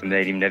lucky enough to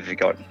meet him never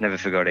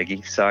forgot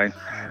Eggy. So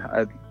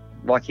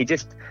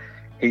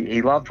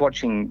he loved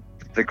watching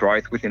the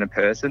growth within a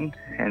person,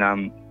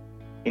 and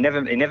he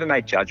never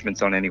made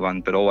judgments on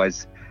anyone, but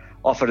always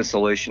offered a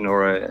solution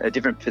or a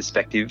different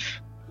perspective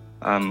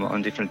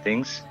on different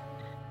things.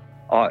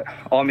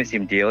 I miss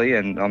him dearly,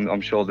 and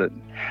I'm sure that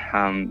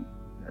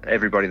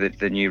everybody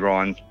that knew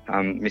Ryan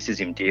misses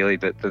him dearly,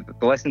 but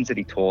the lessons that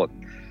he taught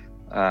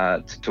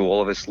to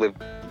all of us live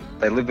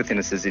within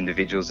us as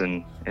individuals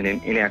and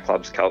in our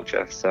club's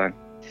culture. So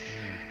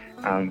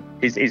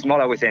his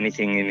motto with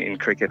anything in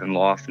cricket and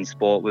life and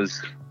sport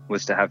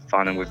was to have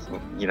fun, and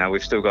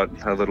we've still got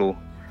a little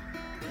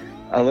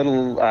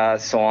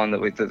sign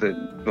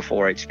that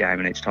before each game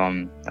and each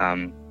time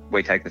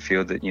we take the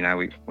field that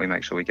we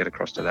make sure we get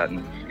across to that.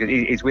 And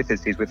he's with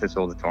us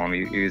all the time.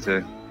 He was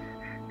a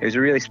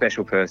really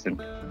special person.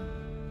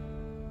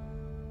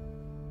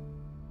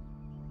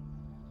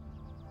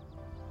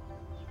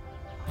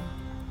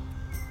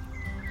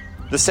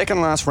 The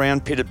second last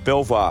round pitted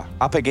Belvoir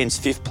up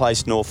against 5th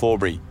place North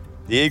Albury.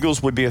 The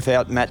Eagles would be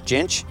without Matt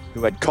Jench,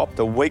 who had copped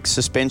a week's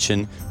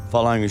suspension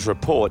following his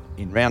report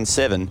in round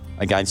 7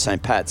 against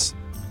St Pat's.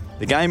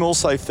 The game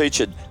also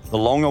featured the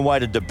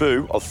long-awaited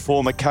debut of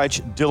former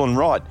coach Dylan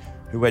Wright,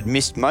 who had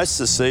missed most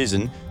of the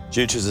season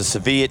due to the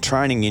severe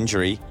training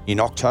injury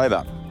in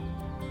October.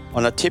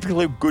 On a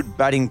typically good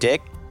batting deck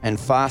and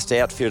fast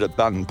outfield at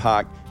Button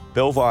Park,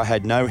 Belvoir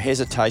had no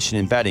hesitation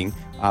in batting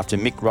after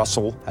Mick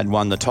Russell had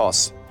won the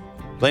toss.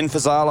 Glenn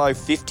Fazalo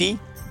 50,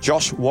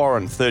 Josh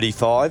Warren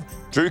 35,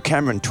 Drew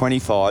Cameron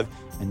 25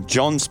 and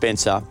John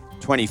Spencer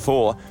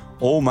 24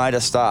 all made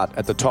a start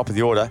at the top of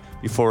the order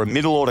before a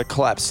middle order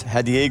collapse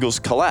had the Eagles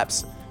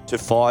collapse to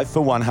 5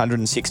 for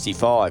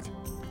 165.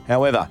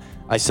 However,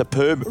 a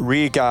superb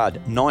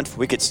rearguard 9th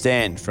wicket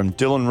stand from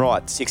Dylan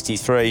Wright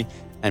 63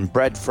 and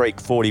Brad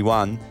Freak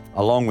 41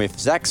 along with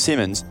Zach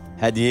Simmons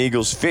had the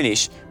Eagles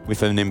finish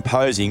with an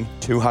imposing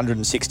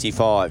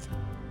 265.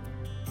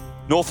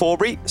 North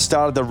Albury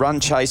started the run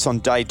chase on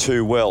day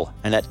 2 well,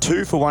 and at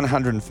 2 for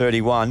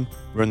 131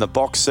 were in the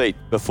box seat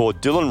before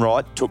Dylan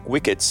Wright took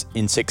wickets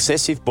in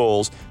successive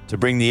balls to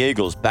bring the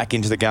Eagles back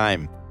into the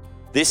game.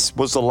 This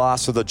was the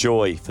last of the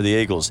joy for the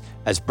Eagles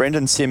as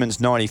Brendan Simmons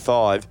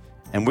 95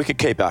 and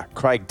wicketkeeper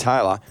Craig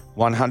Taylor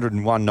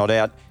 101 not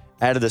out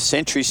added a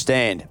century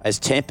stand as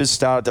tempers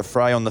started to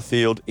fray on the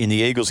field in the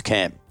Eagles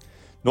camp.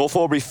 North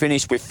Albury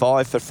finished with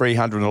 5 for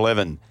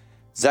 311.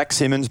 Zach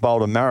Simmons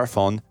bowled a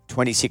marathon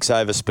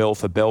 26-over spell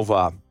for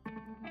Belvoir.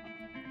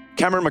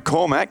 Cameron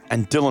McCormack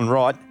and Dylan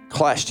Wright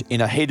clashed in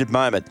a heated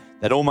moment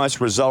that almost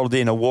resulted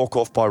in a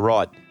walk-off by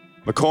Wright.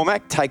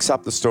 McCormack takes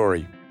up the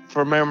story.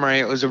 From memory,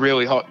 it was a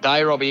really hot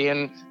day, Robbie,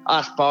 and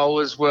us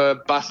bowlers were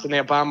busting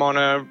our bum on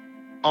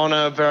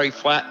a very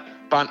flat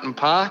Bunton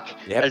Park,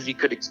 Yep. as you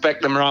could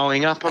expect them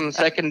rolling up on the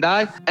second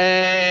day.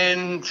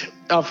 And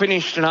I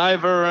finished an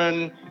over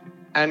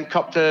and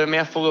copped a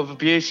mouthful of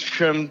abuse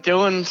from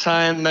Dylan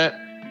saying that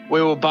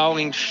we were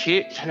bowling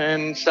shit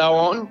and so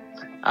on.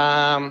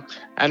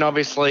 And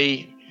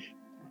obviously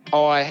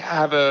I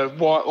have a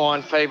white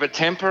line fever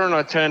temper, and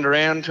I turned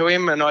around to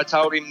him and I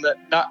told him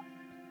that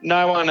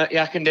no one at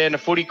Yakandana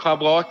Footy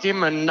Club liked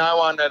him and no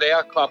one at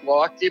our club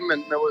liked him,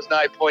 and there was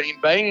no point in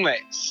being there.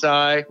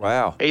 So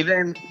Wow. he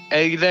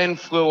then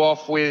flew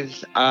off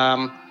with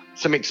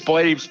some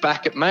expletives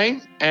back at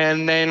me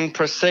and then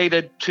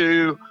proceeded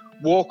to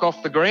walk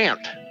off the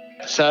ground.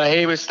 So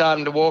he was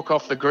starting to walk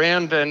off the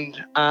ground, and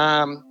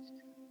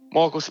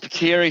Michael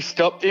Spiteri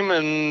stopped him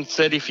and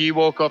said, if you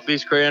walk off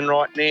this ground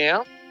right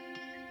now,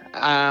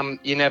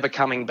 you're never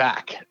coming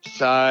back.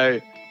 So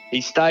he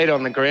stayed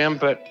on the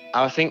ground, but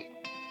I think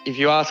if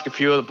you ask a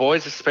few of the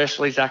boys,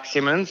 especially Zach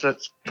Simmons,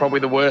 that's probably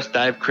the worst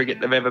day of cricket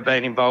they've ever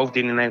been involved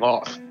in their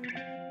life.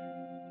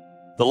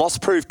 The loss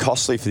proved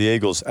costly for the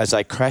Eagles as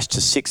they crashed to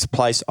 6th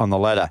place on the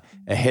ladder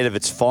ahead of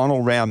its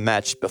final round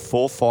match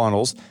before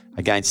finals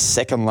against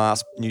second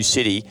last New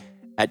City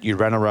at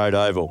Urana Road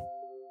Oval.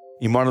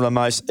 In one of the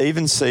most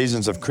even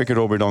seasons of Cricket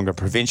Albury-Wodonga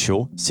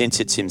Provincial since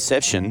its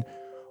inception,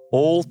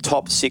 all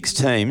top 6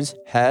 teams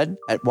had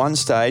at one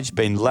stage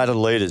been ladder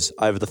leaders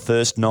over the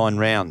first 9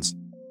 rounds.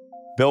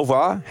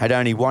 Belvoir had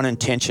only one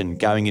intention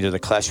going into the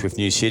clash with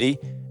New City,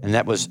 and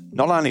that was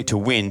not only to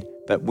win,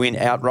 but win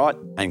outright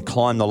and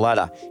climb the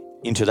ladder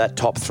into that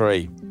top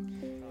 3.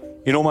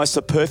 In almost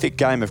a perfect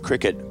game of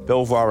cricket,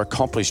 Belvoir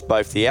accomplished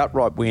both the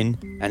outright win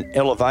and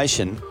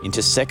elevation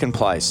into second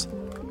place.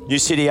 New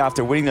City,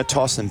 after winning the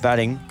toss and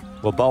batting,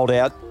 were bowled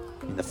out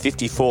in the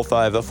 54th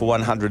over for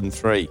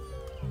 103.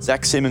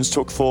 Zach Simmons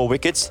took 4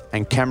 wickets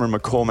and Cameron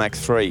McCormack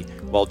 3,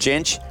 while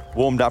Jench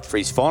warmed up for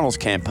his finals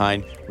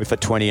campaign with a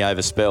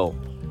 20-over spell.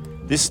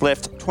 This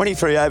left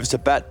 23 overs to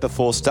bat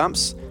before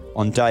stumps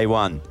on day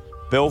 1.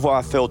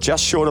 Belvoir fell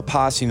just short of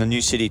passing the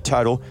New City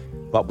total,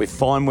 but with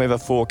fine weather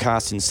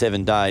forecast in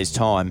 7 days'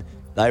 time,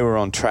 they were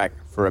on track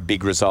for a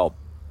big result.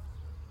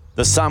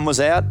 The sun was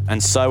out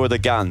and so were the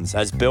guns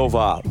as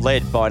Belvoir,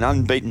 led by an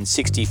unbeaten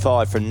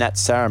 65 from Nat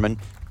Saraman,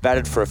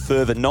 batted for a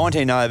further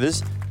 19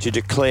 overs to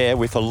declare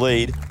with a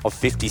lead of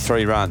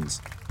 53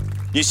 runs.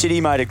 New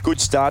City made a good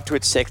start to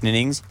its second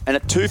innings and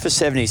at 2 for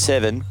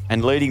 77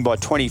 and leading by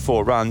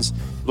 24 runs,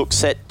 looked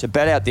set to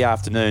bat out the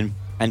afternoon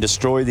and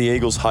destroy the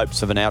Eagles'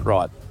 hopes of an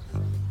outright.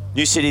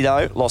 New City,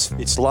 though, lost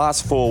its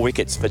last 4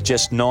 wickets for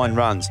just 9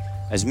 runs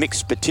as Mick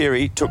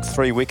Spiteri took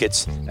 3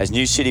 wickets as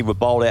New City were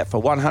bowled out for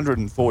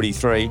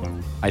 143,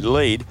 a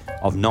lead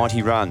of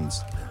 90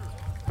 runs.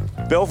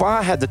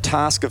 Belvoir had the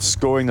task of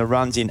scoring the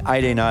runs in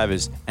 18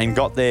 overs and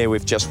got there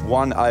with just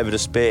 1 over to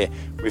spare,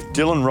 with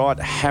Dylan Wright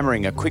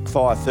hammering a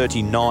quick-fire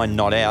 39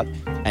 not out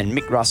and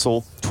Mick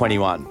Russell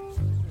 21.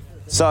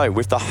 So,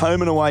 with the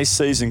home and away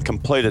season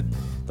completed,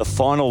 the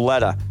final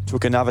ladder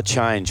took another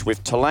change,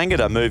 with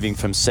Tallangatta moving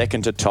from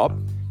second to top,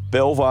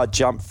 Belvoir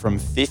jumped from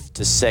 5th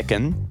to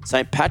 2nd,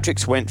 St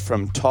Patrick's went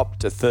from top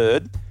to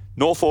 3rd,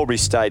 North Albury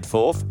stayed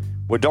 4th,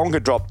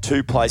 Wodonga dropped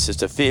 2 places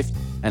to 5th,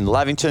 and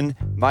Lavington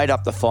made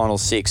up the final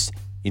 6th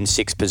in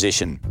 6th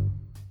position.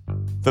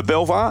 For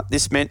Belvoir,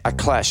 this meant a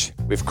clash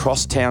with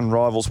crosstown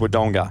rivals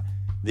Wodonga.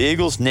 The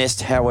Eagles'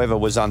 nest, however,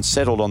 was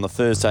unsettled on the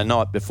Thursday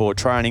night before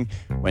training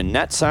when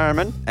Nat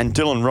Saraman and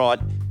Dylan Wright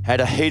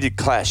had a heated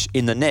clash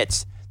in the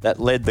nets that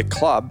led the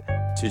club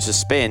to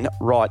suspend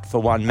Wright for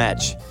 1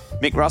 match.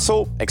 Mick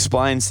Russell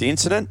explains the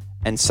incident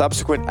and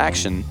subsequent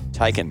action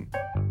taken.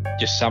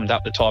 Just summed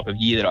up the type of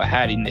year that I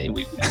had in there.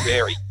 We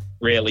very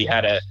rarely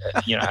had a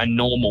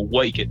normal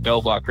week at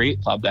Belvoir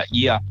Cricket Club that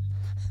year.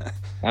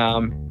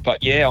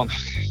 But yeah, on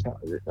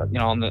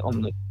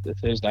the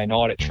Thursday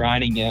night at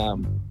training,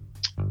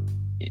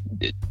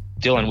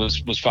 Dylan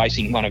was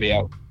facing one of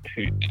our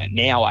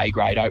now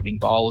A-grade opening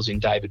bowlers in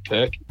David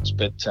Perkins,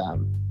 but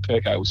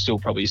Perko was still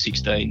probably a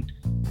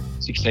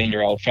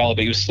 16-year-old fella,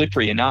 but he was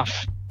slippery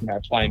enough,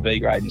 playing B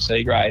grade and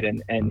C grade,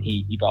 and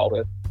he bowled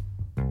a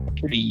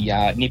pretty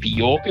nippy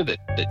Yorker that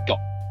got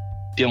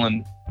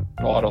Dylan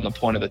right on the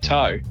point of the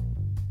toe.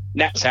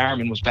 Nat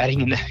Saraman was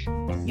batting in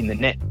the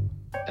net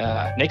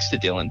next to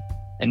Dylan,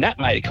 and Nat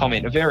made a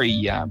comment, a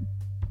very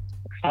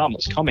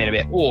harmless comment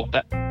about,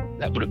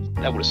 that would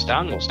have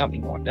stung or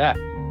something like that.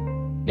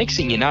 Next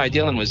thing you know,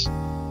 Dylan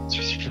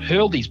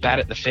hurled his bat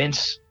at the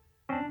fence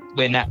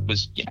where Nat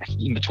was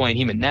in between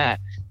him and Nat,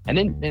 and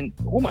then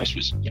almost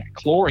was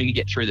clawing to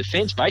get through the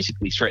fence,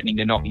 basically threatening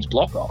to knock his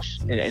block off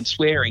and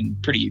swearing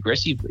pretty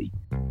aggressively.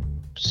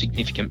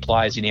 Significant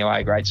players in our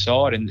A-grade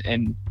side,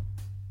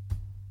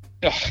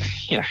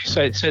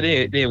 so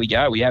there we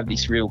go. We have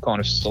this real kind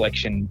of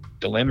selection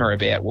dilemma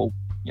about,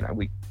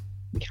 we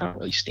can't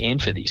really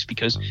stand for this,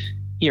 because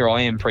here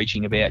I am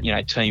preaching about,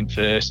 team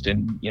first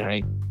and,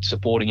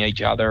 supporting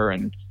each other.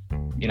 And,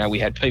 we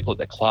had people at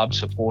the club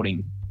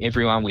supporting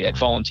everyone. We had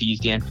volunteers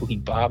down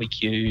cooking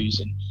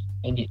barbecues and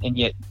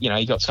yet,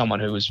 you got someone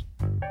who was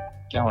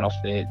going off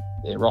their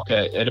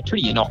rocker at a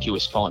pretty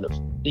innocuous kind of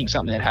think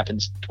something that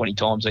happens 20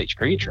 times each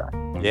cricket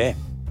train. Yeah.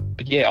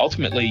 But yeah,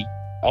 ultimately,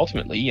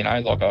 you know,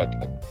 like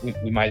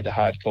we made the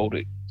hard call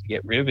to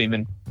get rid of him,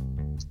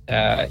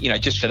 and you know,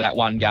 just for that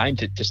one game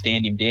to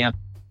stand him down.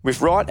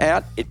 With Wright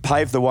out, it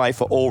paved the way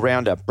for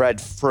all-rounder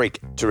Brad Freak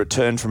to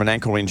return from an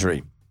ankle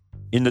injury.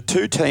 In the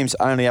two teams'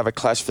 only other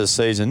clash for the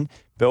season,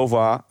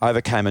 Belvoir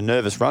overcame a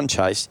nervous run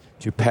chase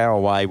to power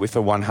away with a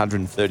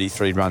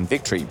 133-run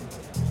victory.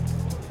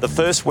 The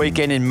first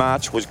weekend in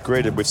March was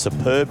greeted with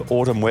superb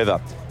autumn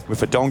weather, with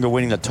Wodonga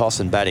winning the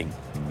toss and batting.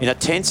 In a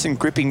tense and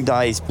gripping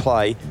day's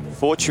play,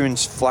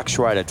 fortunes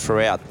fluctuated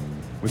throughout,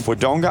 with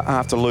Wodonga,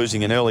 after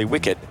losing an early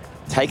wicket,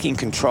 taking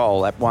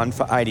control at 1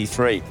 for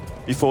 83,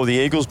 before the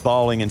Eagles'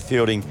 bowling and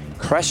fielding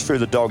crashed through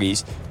the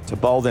Doggies to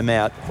bowl them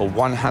out for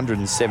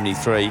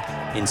 173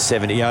 in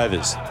 70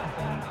 overs.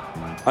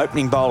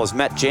 Opening bowlers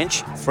Matt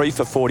Jench, 3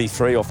 for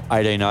 43 off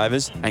 18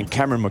 overs, and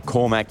Cameron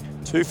McCormack,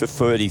 2 for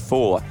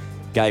 34,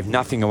 gave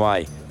nothing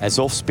away, as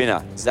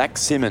off-spinner Zach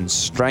Simmons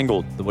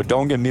strangled the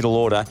Wodonga middle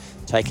order,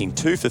 taking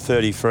 2 for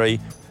 33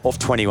 off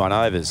 21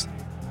 overs.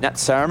 Nat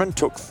Sarriman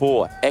took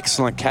 4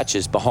 excellent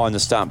catches behind the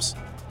stumps.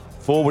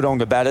 4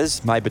 Wodonga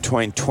batters made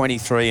between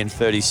 23 and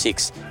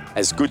 36,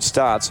 as good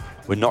starts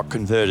were not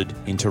converted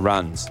into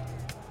runs.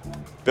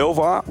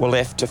 Belvoir were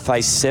left to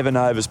face 7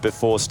 overs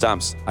before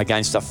stumps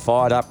against a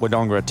fired-up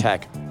Wodonga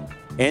attack.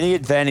 Any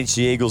advantage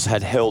the Eagles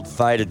had held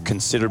faded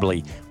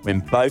considerably when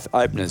both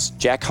openers,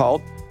 Jack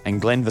Holt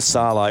and Glenn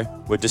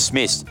Vassallo, were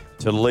dismissed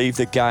to leave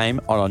the game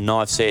on a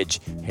knife's edge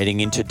heading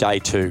into day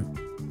 2.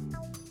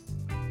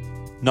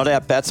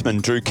 Not-out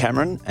batsman Drew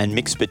Cameron and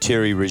Mick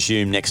Spiteri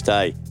resumed next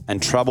day,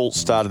 and trouble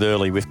started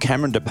early, with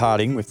Cameron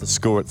departing with the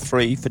score at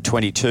 3 for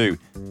 22.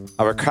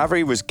 A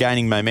recovery was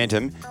gaining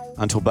momentum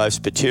until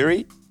both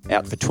Spiteri,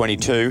 out for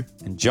 22,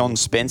 and John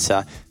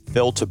Spencer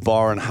fell to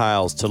Byron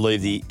Hales to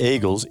leave the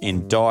Eagles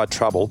in dire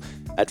trouble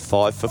at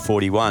 5 for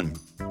 41.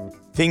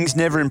 Things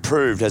never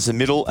improved as the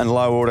middle and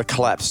low order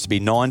collapsed to be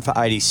 9 for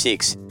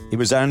 86. It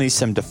was only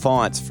some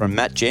defiance from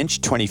Matt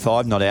Jench,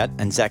 25 not out,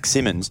 and Zach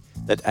Simmons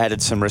that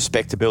added some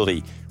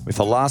respectability, with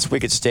a last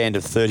wicket stand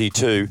of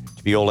 32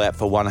 to be all out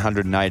for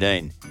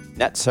 118.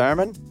 Nat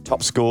Sarriman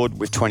top scored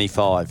with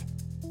 25.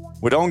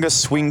 Wodonga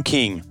swing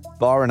king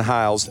Byron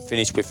Hales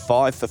finished with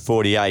 5 for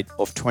 48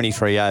 off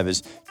 23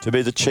 overs to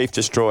be the chief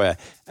destroyer,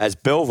 as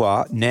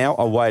Belvoir now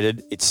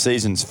awaited its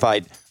season's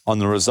fate on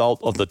the result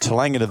of the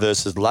Tallangatta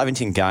versus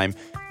Lavington game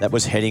that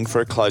was heading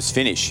for a close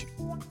finish.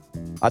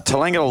 A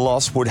Tallangatta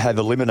loss would have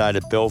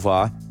eliminated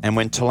Belvoir, and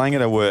when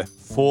Tallangatta were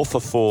 4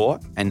 for 4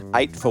 and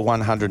 8 for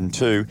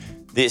 102,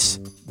 this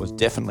was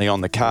definitely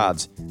on the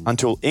cards,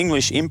 until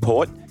English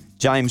import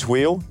James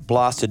Wheel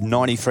blasted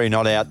 93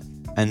 not out,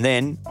 and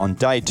then, on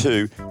day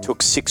 2,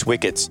 took 6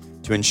 wickets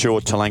to ensure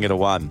Tallangatta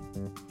won.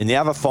 In the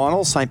other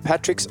final, St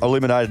Patrick's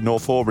eliminated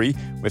North Albury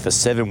with a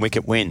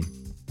 7-wicket win.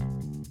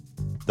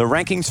 The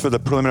rankings for the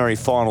preliminary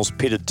finals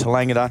pitted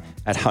Tallangatta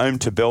at home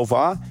to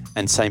Belvoir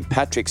and St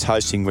Patrick's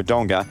hosting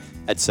Wodonga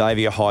at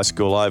Xavier High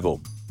School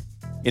Oval.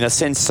 In a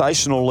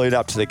sensational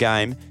lead-up to the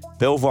game,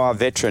 Belvoir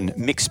veteran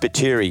Mick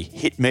Spiteri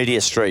hit Media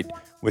Street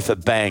with a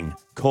bang,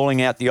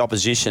 calling out the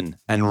opposition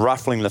and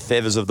ruffling the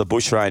feathers of the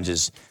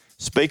bushrangers.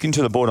 Speaking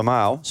to the Border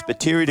Mail,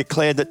 Spiteri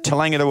declared that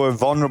Tallangatta were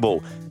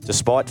vulnerable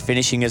despite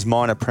finishing as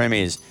minor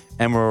premiers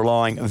and were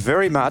relying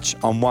very much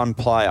on one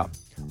player.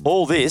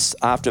 All this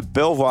after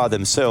Belvoir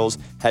themselves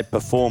had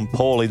performed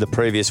poorly the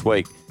previous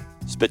week.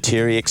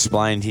 Spiteri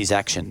explained his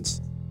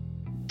actions.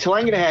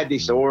 Tallangatta had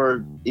this aura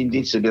of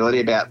invincibility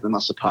about them, I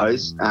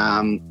suppose.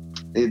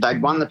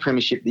 They'd won the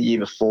premiership the year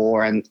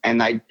before, and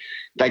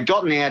they'd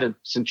gotten out of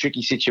some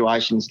tricky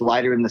situations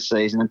later in the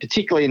season, and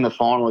particularly in the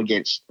final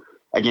against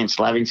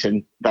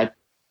Lavington.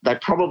 They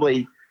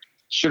probably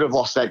should have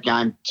lost that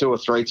game 2 or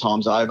 3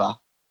 times over,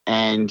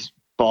 and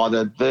by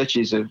the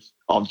virtues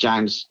of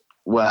James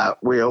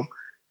Wheel,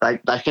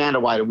 they found a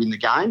way to win the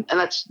game, and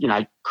that's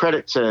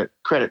credit to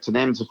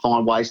them to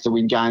find ways to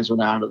win games when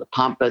they're under the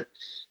pump. But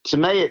to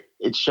me,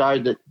 it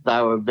showed that they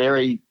were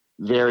very,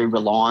 very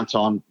reliant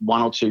on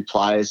 1 or 2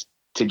 players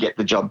to get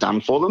the job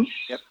done for them.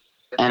 Yep.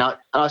 And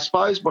I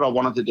suppose what I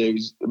wanted to do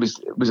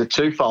was a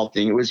twofold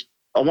thing.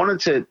 I wanted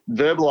to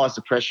verbalise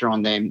the pressure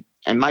on them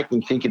and make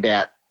them think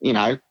about,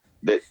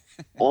 that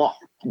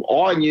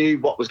I knew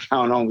what was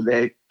going on with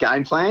their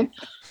game plan,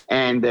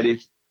 and that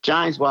if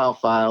James Whale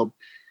failed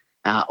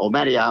or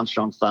Matty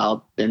Armstrong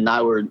failed, then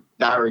they were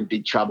in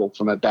big trouble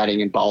from a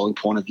batting and bowling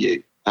point of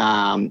view.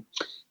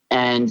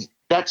 And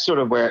that's sort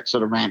of where it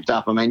sort of ramped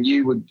up. I mean,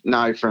 you would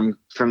know from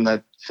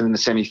the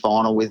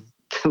semi-final with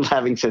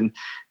Lavington,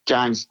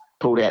 James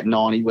pulled out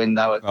 90 when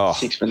they were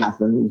 6 for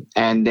nothing,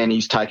 and then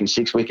he's taken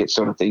 6 wickets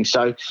sort of thing.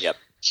 So,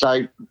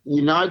 So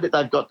that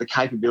they've got the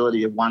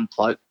capability of one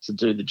bloke to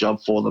do the job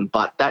for them,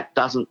 but that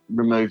doesn't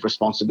remove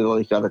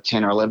responsibility for the other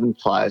 10 or 11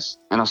 players.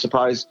 And I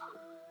suppose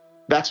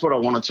that's what I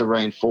wanted to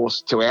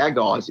reinforce to our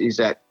guys is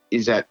that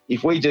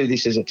if we do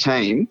this as a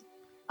team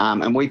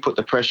and we put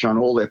the pressure on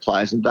all their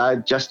players, and they're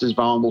just as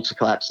vulnerable to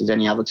collapse as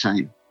any other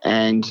team.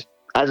 And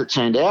as it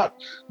turned out,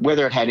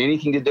 whether it had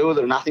anything to do with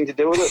it or nothing to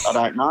do with it, I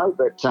don't know.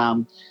 But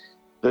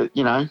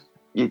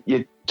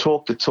you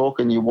talk the talk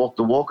and you walk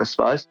the walk, I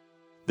suppose.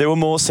 There were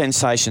more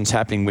sensations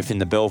happening within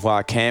the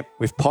Belvoir camp,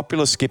 with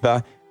popular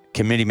skipper,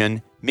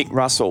 committeeman Mick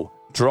Russell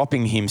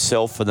dropping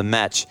himself for the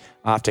match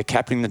after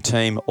captaining the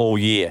team all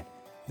year.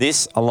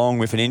 This, along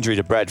with an injury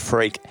to Brad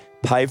Freak,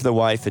 paved the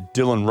way for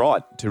Dylan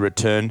Wright to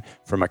return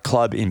from a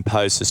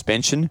club-imposed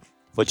suspension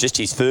for just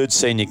his third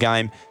senior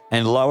game,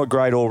 and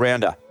lower-grade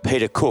all-rounder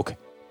Peter Cook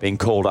being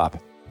called up.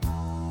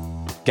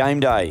 Game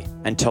day,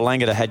 and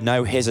Tallangatta had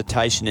no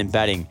hesitation in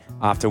batting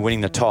after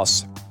winning the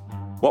toss.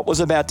 What was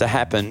about to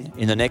happen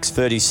in the next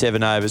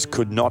 37 overs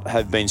could not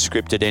have been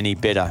scripted any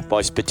better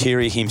by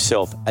Spiteri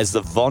himself as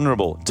the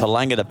vulnerable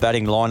Tallangatta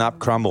batting lineup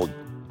crumbled.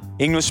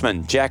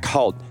 Englishman Jack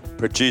Holt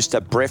produced a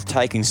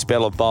breathtaking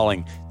spell of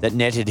bowling that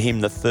netted him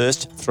the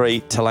first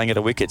 3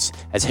 Tallangatta wickets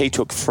as he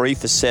took 3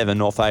 for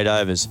 7 off 8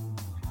 overs.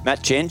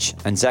 Matt Jench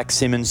and Zach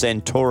Simmons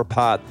then tore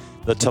apart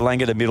the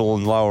Tallangatta middle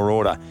and lower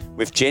order,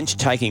 with Jench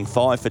taking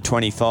 5 for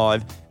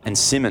 25 and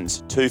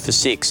Simmons 2 for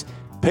 6.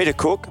 Peter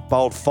Cook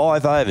bowled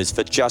 5 overs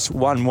for just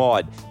 1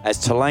 wide as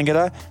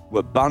Tallangatta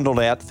were bundled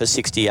out for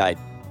 68.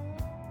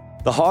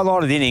 The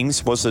highlight of the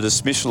innings was the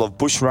dismissal of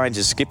Bush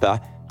Rangers skipper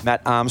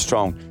Matt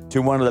Armstrong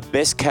to one of the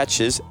best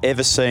catches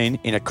ever seen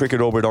in a Cricket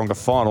All-Wodonga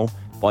final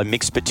by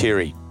Mick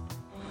Spiteri.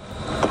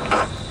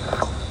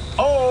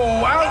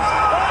 Oh, out!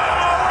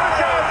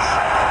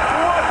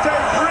 What a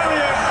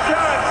brilliant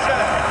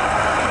catch!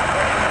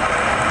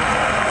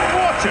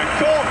 What a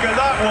corker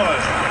that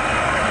was!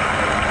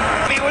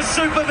 He was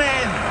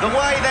Superman, the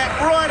way that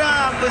right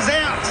arm was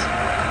out.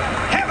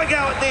 Have a go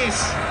at this.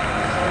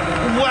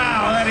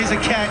 Wow, that is a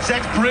catch.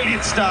 That's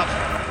brilliant stuff.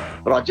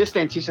 But I just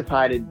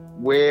anticipated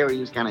where he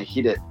was going to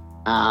hit it.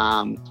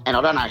 And I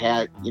don't know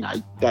how,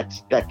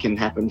 that can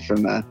happen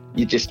from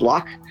you just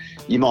luck.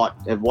 I might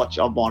have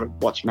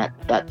watched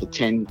Matt bat for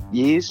 10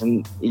 years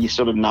and you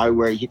sort of know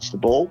where he hits the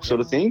ball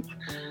sort of thing.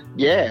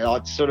 Yeah,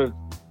 I sort of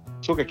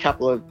took a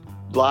couple of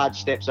large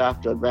steps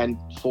after I ran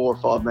 4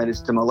 or 5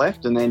 metres to my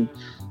left and then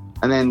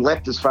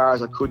leapt as far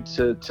as I could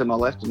to my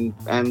left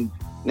and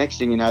next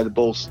thing you know, the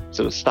ball sort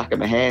of stuck in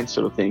my hand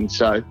sort of thing.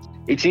 So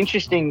it's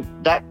interesting,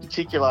 that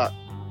particular,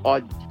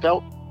 I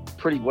felt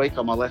pretty weak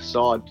on my left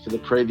side for the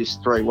previous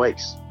 3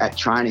 weeks at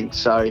training.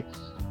 So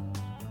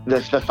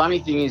the funny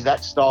thing is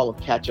that style of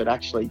catch I'd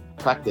actually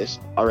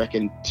practiced, I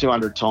reckon,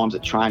 200 times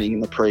at training in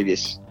the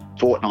previous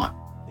fortnight.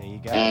 There you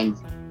go.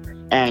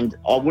 And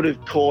I would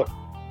have caught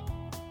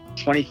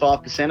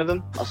 25% of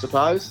them, I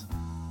suppose.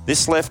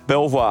 This left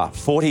Belvoir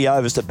 40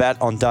 overs to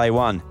bat on day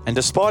 1, and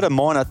despite a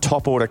minor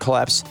top-order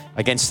collapse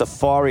against the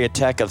fiery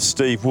attack of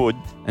Steve Wood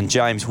and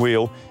James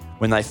Wheel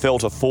when they fell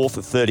to 4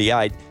 for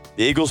 38,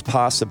 the Eagles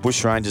passed the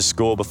Bushrangers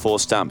score before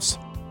stumps.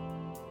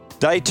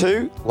 Day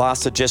 2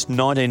 lasted just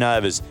 19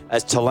 overs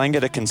as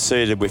Tallangatta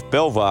conceded with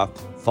Belvoir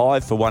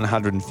 5 for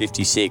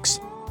 156.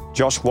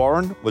 Josh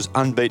Warren was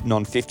unbeaten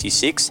on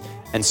 56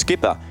 and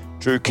skipper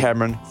Drew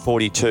Cameron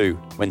 42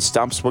 when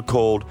stumps were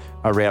called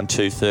around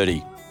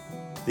 2:30.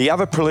 The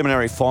other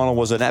preliminary final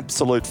was an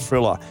absolute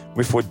thriller,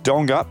 with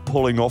Wodonga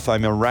pulling off a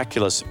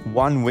miraculous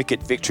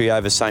 1-wicket victory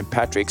over St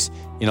Patrick's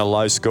in a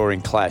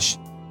low-scoring clash.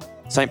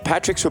 St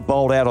Patrick's were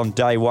bowled out on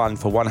day 1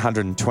 for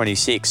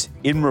 126.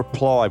 In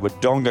reply,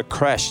 Wodonga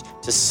crashed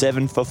to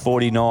 7 for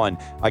 49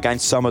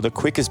 against some of the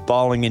quickest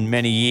bowling in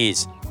many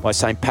years by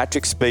St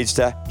Patrick's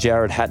speedster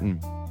Jared Hatton.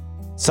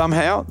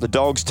 Somehow, the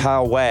Dogs'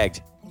 tail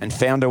wagged and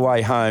found a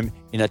way home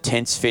in a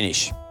tense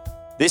finish.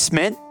 This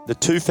meant the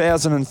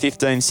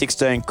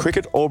 2015-16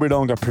 Cricket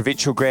All-Wodonga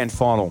Provincial Grand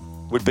Final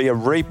would be a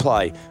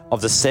replay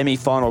of the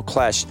semi-final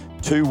clash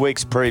 2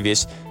 weeks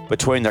previous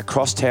between the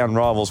crosstown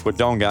rivals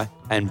Wodonga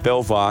and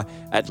Belvoir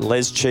at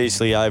Les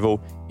Cheesley Oval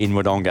in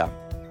Wodonga.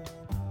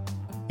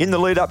 In the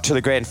lead-up to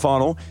the grand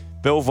final,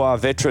 Belvoir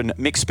veteran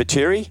Mick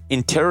Spiteri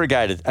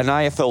interrogated an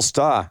AFL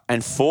star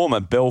and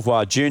former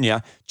Belvoir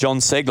junior John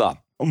Segler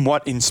on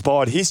what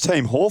inspired his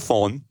team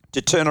Hawthorn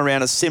to turn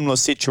around a similar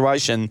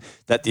situation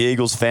that the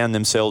Eagles found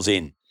themselves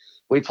in.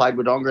 We played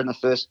Wodonga in the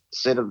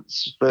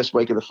first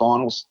week of the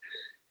finals,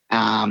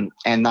 and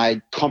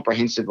they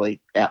comprehensively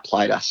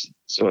outplayed us.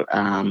 So,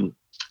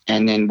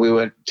 and then we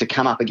were to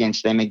come up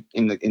against them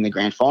in the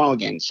grand final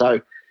again. So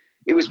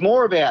it was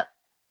more about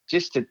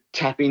just to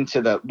tap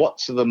into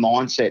what's the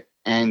mindset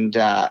and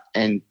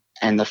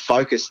the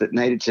focus that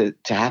needed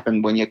to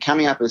happen when you're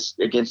coming up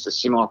against a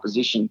similar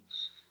opposition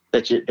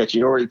that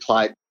you'd already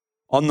played.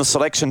 On the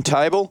selection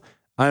table,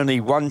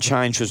 only one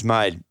change was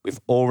made, with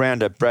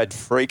all-rounder Brad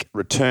Freak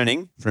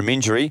returning from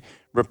injury,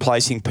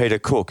 replacing Peter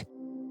Cook.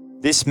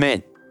 This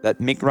meant that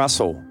Mick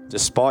Russell,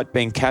 despite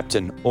being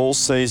captain all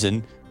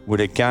season, would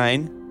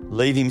again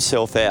leave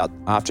himself out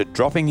after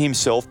dropping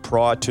himself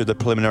prior to the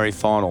preliminary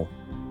final.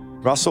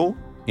 Russell,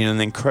 in an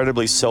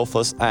incredibly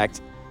selfless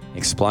act,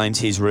 explains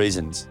his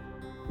reasons.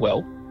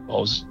 Well, I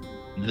was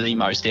the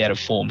most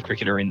out-of-form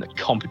cricketer in the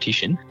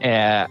competition.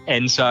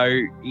 And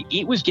so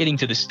it was getting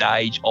to the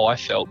stage, I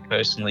felt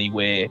personally,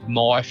 where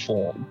my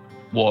form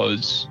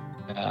was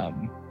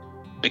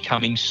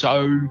becoming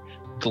so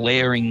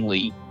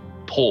glaringly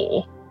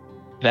poor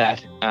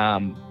that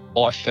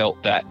I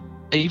felt that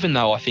even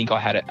though I think I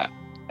had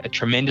a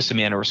tremendous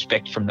amount of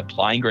respect from the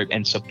playing group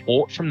and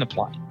support from the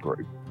playing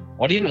group,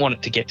 I didn't want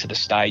it to get to the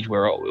stage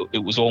where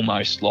it was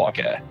almost like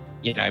a,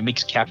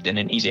 mixed captain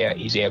and he's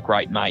our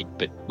great mate,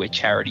 but we're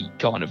charity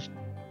kind of,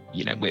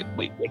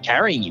 we're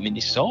carrying him in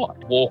this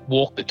side.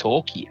 Walk the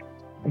talk here.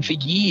 And for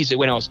years,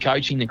 when I was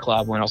coaching the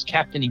club, when I was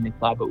captaining the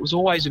club, it was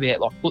always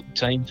about like put the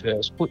team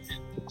first, put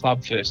the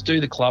club first,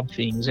 do the club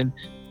things. And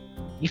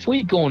if we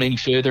had gone any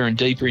further and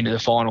deeper into the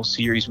final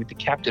series with the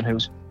captain, who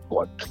was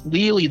quite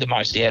clearly the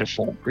most out of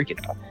form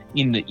cricketer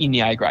in the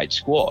A grade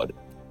squad,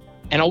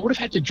 and I would have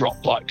had to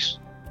drop blokes.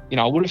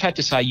 I would have had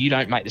to say, you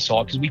don't make the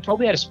side, because we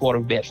probably had a squad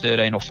of about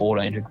 13 or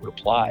 14 who could have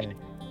played.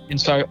 And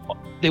so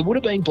there would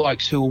have been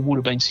blokes who would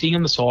have been sitting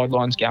on the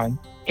sidelines going,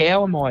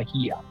 how am I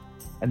here?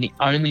 And the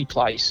only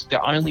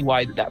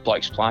way that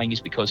bloke's playing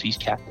is because he's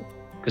captain,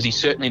 because he's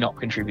certainly not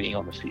contributing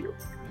on the field.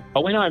 I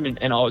went home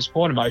and I was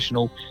quite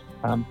emotional,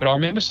 but I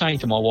remember saying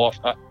to my wife,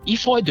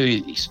 if I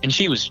do this, and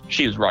she was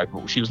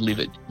ropeable, she was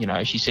livid.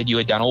 She said, you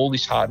had done all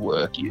this hard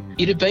work.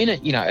 It had been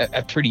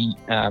a pretty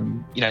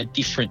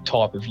different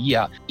type of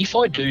year. If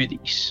I do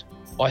this,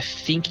 I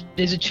think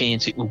there's a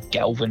chance it will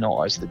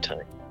galvanise the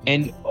team.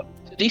 And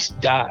to this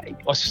day,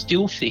 I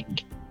still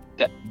think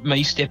that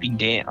me stepping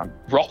down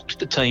rocked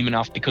the team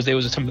enough, because there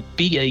was some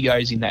big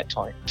egos in that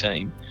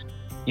team.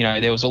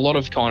 There was a lot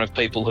of kind of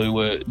people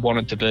who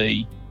wanted to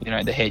be,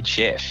 the head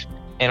chef.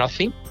 And I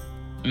think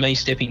me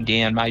stepping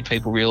down made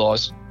people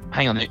realise,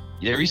 hang on,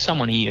 there is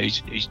someone here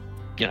who's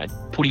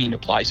putting into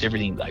place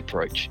everything they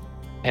preach.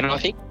 And I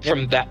think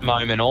from that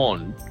moment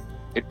on,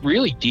 it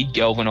really did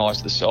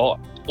galvanise the side.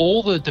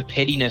 All the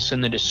pettiness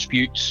and the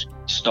disputes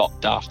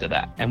stopped after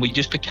that, and we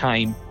just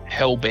became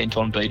hell-bent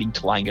on beating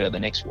Toolangatta the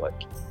next week.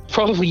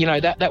 Probably,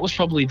 that was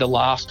probably the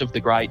last of the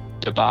great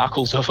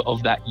debacles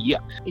of that year.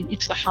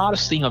 It's the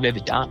hardest thing I've ever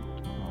done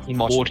in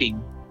my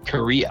sporting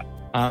career.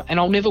 And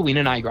I'll never win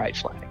an A-grade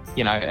flag,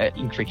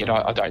 in cricket,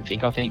 I don't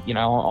think. I think,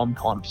 I'm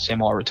kind of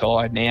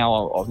semi-retired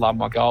now. I love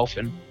my golf,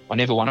 and I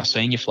never won a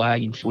senior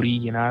flag in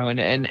footy,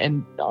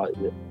 and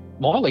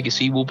my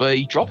legacy will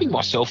be dropping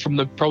myself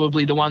from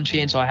probably the one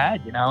chance I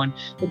had, and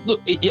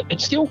look,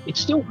 it's still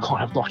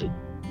kind of like,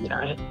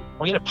 I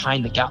get a pain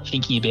in the gut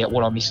thinking about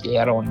what I missed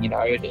out on, and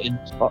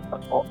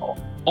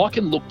I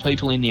can look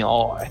people in the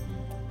eye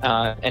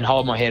and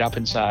hold my head up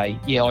and say,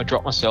 yeah, I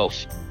dropped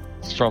myself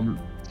from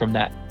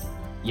that,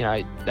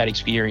 that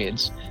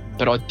experience,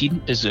 but I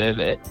didn't deserve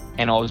it,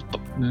 and I was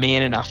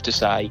man enough to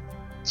say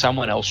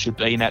someone else should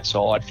be in that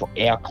side for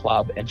our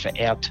club and for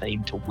our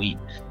team to win.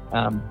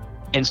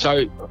 And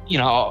so,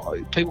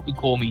 people can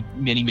call me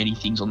many, many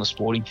things on the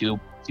sporting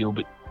field,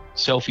 but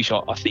selfish,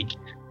 I think,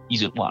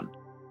 isn't one.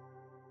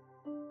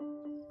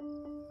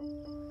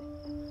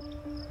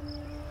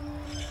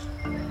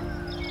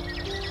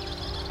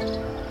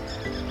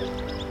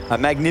 A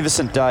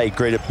magnificent day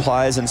greeted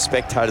players and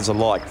spectators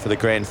alike for the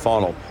grand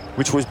final,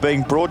 which was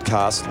being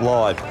broadcast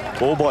live,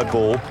 ball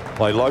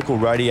by local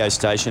radio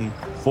station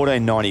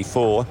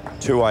 1494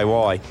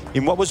 2AY,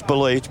 in what was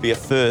believed to be a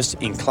first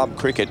in club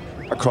cricket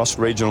across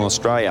regional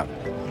Australia.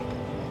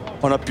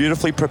 On a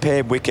beautifully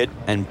prepared wicket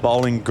and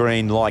bowling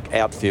green-like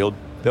outfield,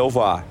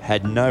 Belvoir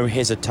had no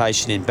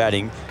hesitation in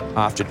batting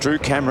after Drew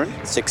Cameron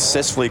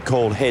successfully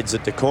called heads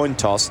at the coin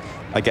toss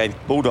against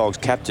Bulldogs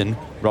captain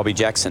Robbie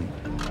Jackson.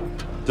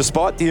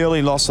 Despite the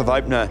early loss of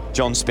opener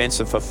John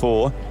Spencer for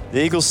 4,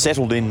 the Eagles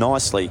settled in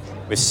nicely,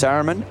 with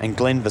Sarriman and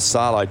Glenn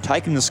Vassallo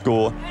taking the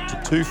score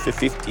to 2 for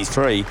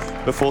 53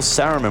 before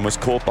Sarriman was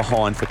caught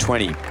behind for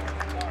 20.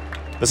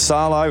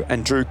 Vassallo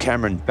and Drew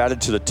Cameron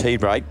batted to the tea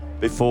break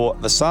before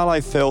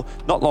Vassallo fell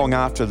not long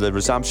after the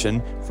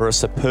resumption for a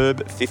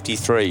superb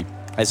 53,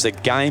 as the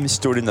game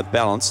stood in the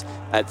balance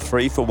at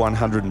 3 for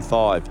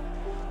 105.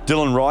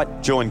 Dylan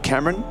Wright joined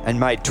Cameron and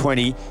made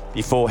 20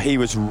 before he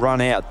was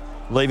run out,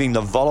 leaving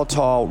the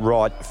volatile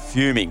Wright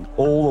fuming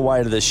all the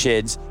way to the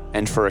sheds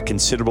and for a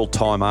considerable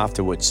time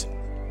afterwards.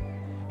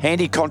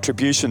 Handy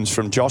contributions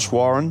from Josh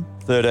Warren,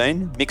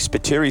 13, Mick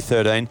Spiteri,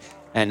 13,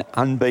 and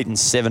unbeaten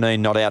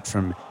 17 not out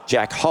from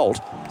Jack Holt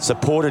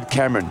supported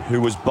Cameron,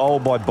 who was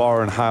bowled by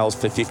Byron Hales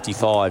for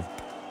 55.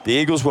 The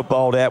Eagles were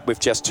bowled out with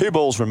just 2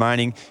 balls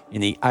remaining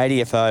in the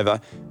 80th over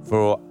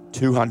for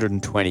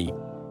 220.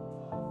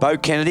 Bo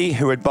Kennedy,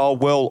 who had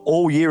bowled well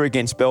all year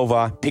against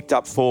Belvoir, picked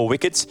up 4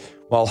 wickets,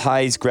 while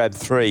Hayes grabbed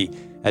 3,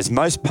 as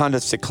most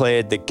pundits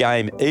declared the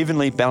game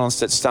evenly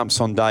balanced at stumps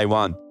on day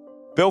 1.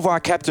 Belvoir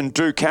captain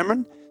Drew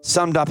Cameron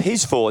summed up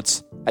his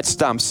thoughts at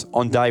stumps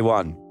on day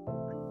 1.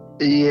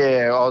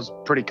 Yeah, I was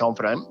pretty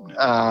confident,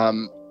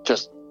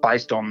 just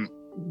based on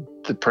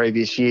the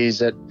previous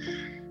years at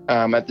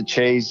the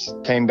Cheese,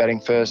 team batting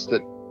first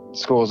that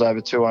scores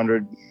over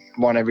 200,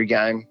 won every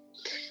game.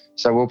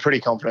 So we're pretty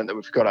confident that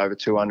we've got over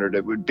 200,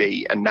 it would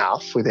be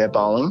enough with our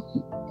bowling.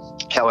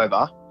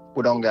 However,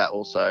 Wodonga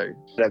also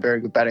had a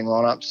very good batting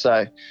lineup,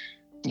 so,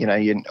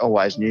 you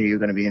always knew you were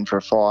going to be in for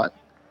a fight.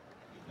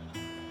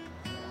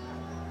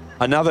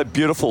 Another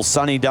beautiful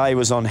sunny day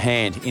was on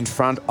hand in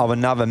front of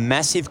another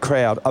massive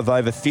crowd of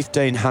over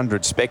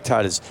 1,500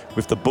 spectators,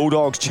 with the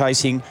Bulldogs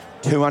chasing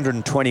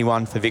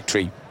 221 for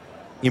victory.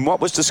 In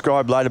what was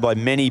described later by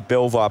many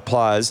Belvoir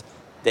players,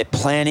 their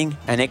planning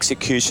and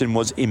execution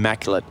was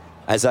immaculate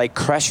as they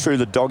crashed through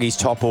the Doggies'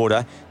 top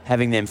order,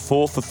 having them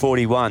 4 for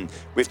 41,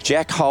 with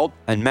Jack Holt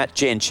and Matt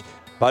Jench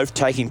both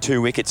taking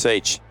 2 wickets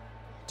each.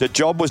 The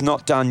job was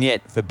not done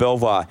yet for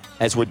Belvoir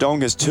as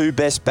Wodonga's 2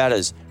 best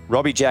batters,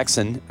 Robbie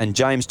Jackson and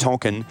James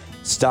Tonkin,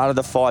 started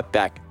the fight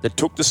back that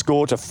took the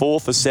score to 4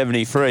 for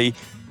 73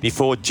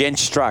 before Jench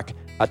struck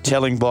a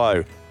telling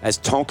blow as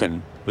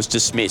Tonkin was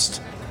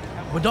dismissed.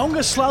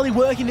 Wodonga slowly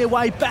working their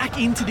way back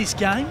into this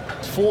game.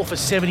 4 for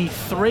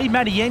 73.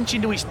 Matty Yench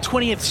into his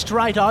 20th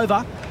straight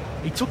over.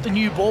 He took the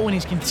new ball and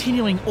is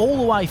continuing all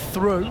the way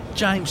through.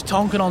 James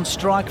Tonkin on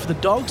strike for the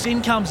Dogs.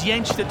 In comes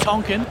Yench to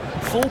Tonkin.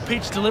 Full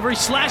pitch delivery.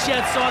 Slash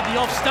outside the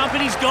off stump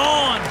and he's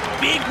gone.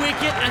 Big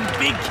wicket and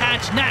big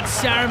catch. Nat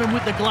Sarriman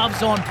with the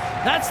gloves on.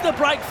 That's the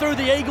breakthrough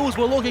the Eagles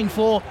were looking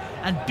for.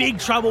 And big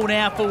trouble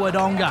now for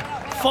Wodonga.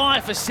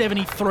 5 for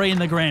 73 in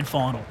the grand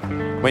final.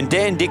 When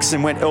Dan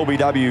Dixon went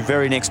LBW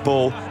very next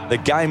ball, the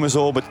game was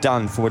all but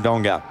done for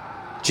Wodonga.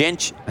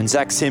 Jench and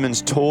Zach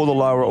Simmons tore the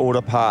lower order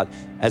apart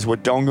as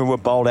Wodonga were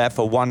bowled out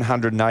for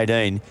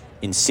 118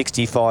 in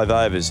 65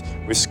 overs,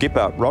 with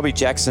skipper Robbie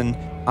Jackson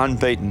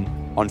unbeaten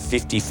on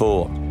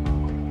 54.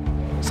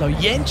 So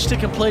Yench to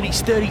complete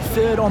his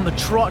 33rd on the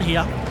trot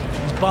here.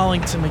 He's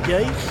bowling to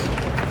McGee.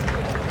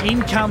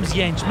 In comes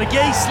Yench.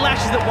 McGee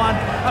slashes at one,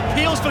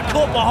 appeals for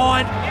caught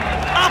behind.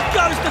 Up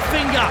goes the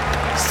finger.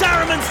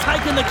 Sarriman's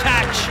taken the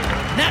catch.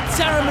 Nat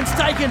Sarriman's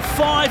taken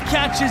 5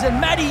 catches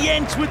and Matty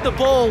Yench with the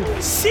ball.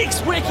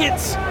 6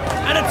 wickets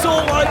and it's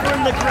all over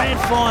in the grand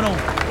final.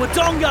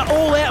 Wodonga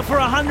all out for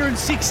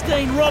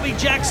 116. Robbie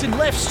Jackson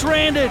left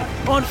stranded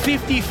on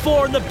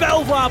 54 and the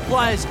Belvoir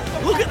players,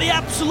 look at the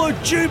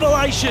absolute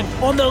jubilation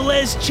on the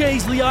Les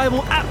Cheesley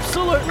Oval.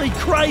 Absolutely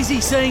crazy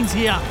scenes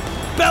here.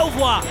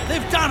 Belvoir,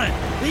 they've done it.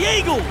 The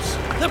Eagles,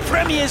 the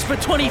premiers for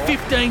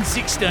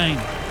 2015-16.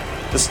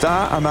 The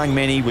star among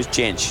many was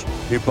Jench,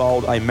 who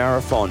bowled a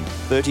marathon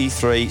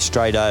 33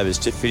 straight overs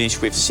to finish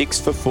with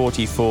 6 for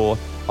 44,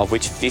 of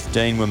which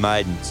 15 were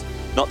maidens.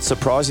 Not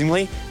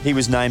surprisingly, he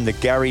was named the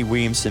Gary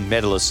Williamson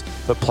medalist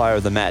for Player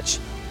of the Match.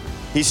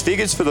 His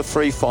figures for the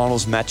 3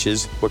 finals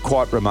matches were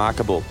quite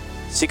remarkable.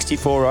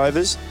 64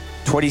 overs,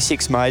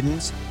 26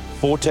 maidens,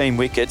 14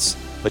 wickets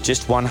for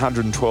just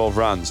 112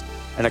 runs,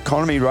 an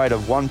economy rate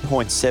of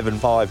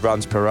 1.75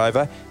 runs per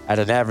over at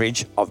an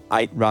average of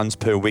 8 runs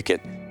per wicket.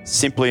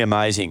 Simply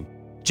amazing.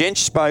 Jench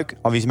spoke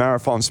of his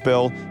marathon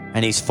spell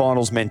and his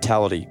finals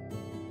mentality.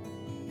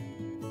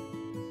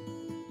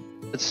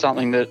 It's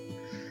something that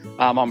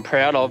I'm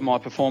proud of, my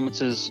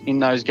performances in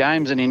those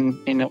games and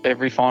in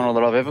every final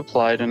that I've ever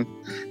played. And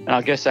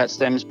I guess that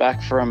stems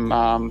back from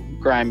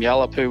Graham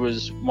Yallop, who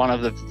was one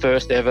of the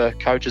first ever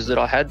coaches that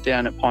I had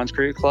down at Pines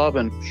Cricket Club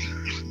and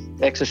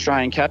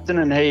ex-Australian captain.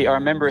 And I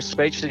remember a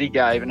speech that he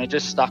gave and it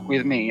just stuck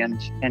with me.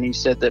 And he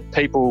said that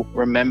people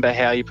remember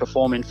how you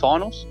perform in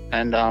finals.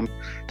 And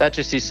that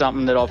just is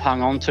something that I've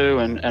hung on to.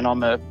 And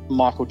I'm a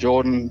Michael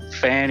Jordan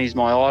fan. He's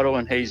my idol.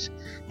 And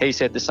he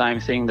said the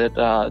same thing, that,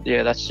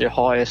 that's your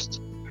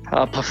highest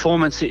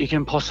performance that you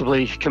can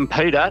possibly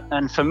compete at.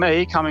 And for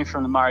me, coming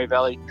from the Murray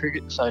Valley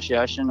Cricket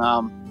Association,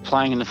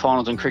 playing in the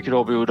finals in Cricket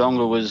Albury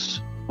Wodonga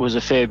was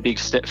a fairly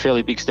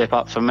big step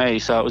up for me.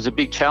 So it was a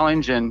big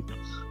challenge.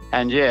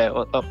 And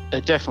yeah,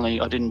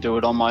 definitely I didn't do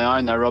it on my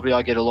own though, Robbie.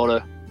 I get a lot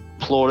of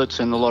plaudits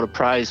and a lot of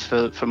praise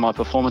for my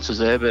performances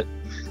there. But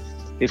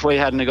if we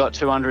hadn't have got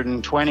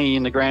 220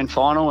 in the grand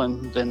final,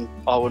 and then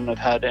I wouldn't have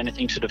had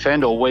anything to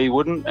defend, or we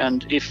wouldn't.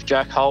 And if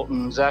Jack Holt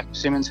and Zach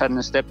Simmons hadn't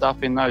have stepped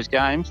up in those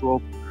games,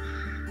 well,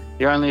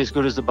 you're only as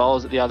good as the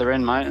bowlers at the other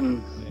end, mate.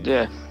 And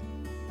yeah.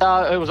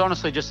 It was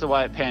honestly just the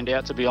way it panned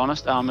out, to be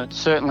honest. It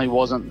certainly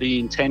wasn't the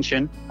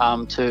intention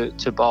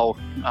to bowl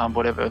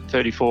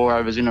 34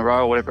 overs in a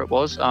row or whatever it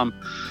was.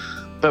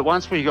 But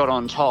once we got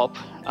on top,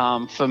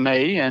 for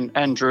me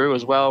and Drew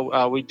as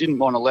well, we didn't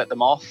want to let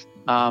them off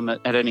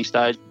at any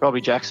stage.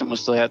 Robbie Jackson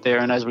was still out there,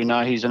 and as we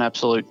know, he's an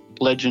absolute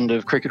legend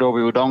of Cricket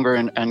Albury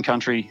Wodonga and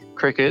country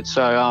cricket.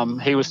 So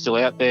he was still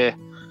out there,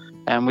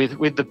 and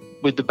with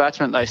the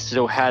batsmen they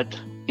still had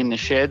in the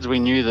sheds, we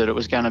knew that it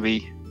was going to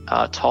be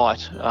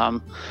tight.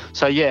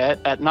 So yeah,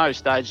 at no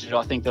stage did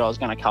I think that I was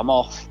going to come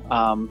off.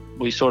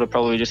 We sort of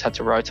probably just had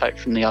to rotate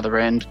from the other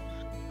end.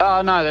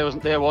 No,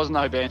 there was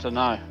no banter.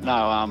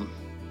 No.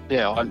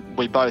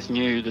 We both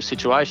knew the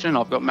situation.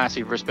 I've got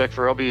massive respect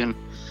for Robbie, and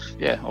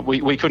yeah,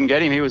 we couldn't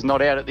get him. He was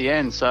not out at the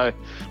end. So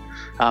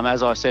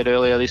as I said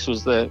earlier, this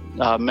was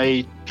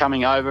me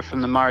coming over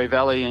from the Murray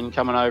Valley and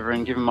coming over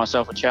and giving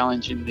myself a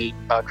challenge in the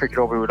Cricket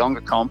Albury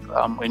Wodonga comp.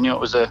 I knew it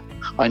was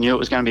going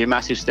to be a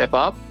massive step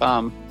up.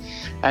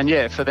 And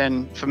yeah, for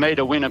me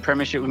to win a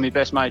premiership with my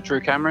best mate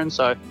Drew Cameron,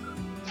 so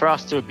for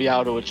us to be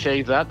able to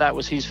achieve that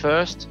was his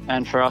first,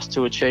 and for us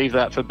to achieve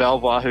that for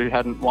Belvoir, who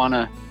hadn't won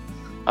a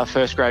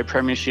first grade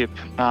premiership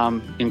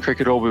in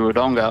Cricket Albury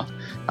Wodonga,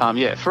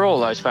 for all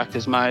those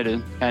factors, mate,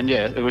 and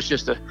yeah, it was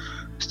just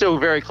still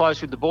very close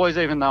with the boys,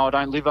 even though I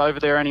don't live over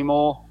there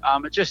anymore. I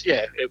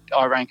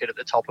rank it at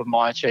the top of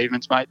my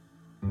achievements, mate.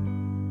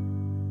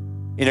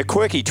 In a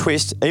quirky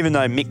twist, even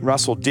though Mick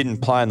Russell didn't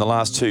play in the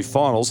last two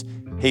finals,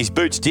 his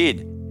boots did,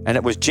 and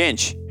it was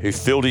Jench who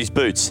filled his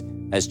boots,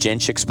 as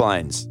Jench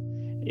explains.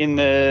 In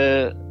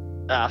the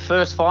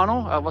first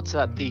final,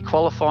 the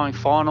qualifying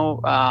final,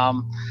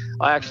 I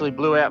actually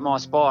blew out my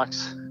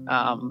spikes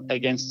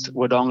against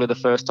Wodonga the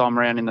first time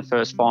around in the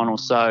first final.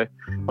 So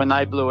when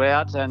they blew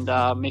out and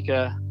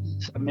Mika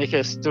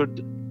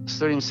stood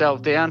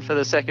himself down for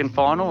the second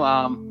final,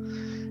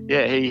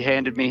 he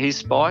handed me his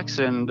spikes,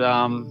 and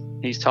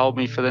he's told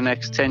me for the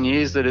next 10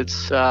 years that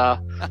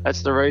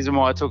that's the reason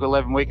why I took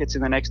 11 wickets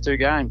in the next two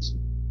games.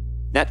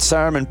 Nat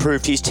Saruman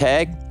proved his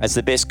tag as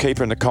the best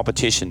keeper in the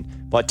competition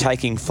by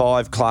taking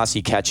 5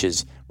 classy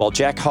catches, while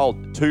Jack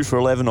Holt 2 for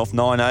 11 off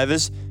 9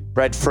 overs,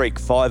 Brad Freak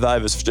 5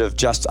 overs of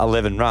just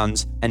 11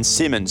 runs, and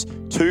Simmons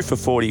 2 for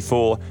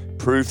 44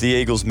 proved the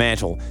Eagles'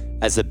 mantle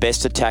as the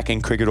best attack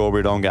in Cricket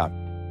Albury-Wodonga.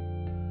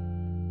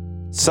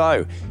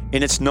 So,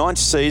 in its 9th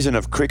season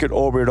of Cricket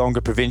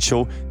Albury-Wodonga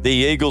Provincial, the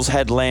Eagles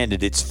had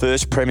landed its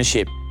first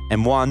premiership,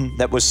 and one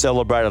that was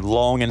celebrated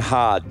long and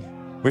hard,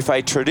 with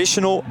a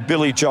traditional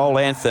Billy Joel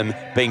anthem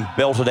being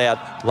belted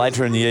out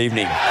later in the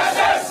evening.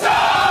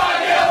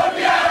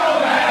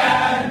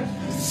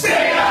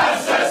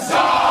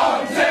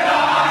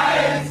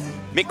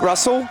 Mick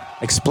Russell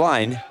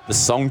explained the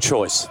song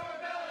choice.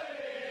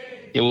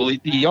 Yeah, well,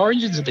 the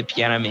origins of the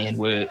Piano Man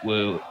were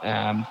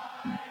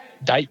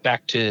date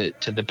back to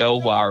the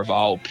Belvoir of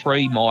old,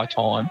 pre my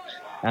time,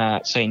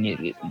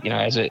 senior,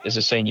 as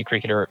a senior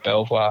cricketer at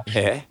Belvoir.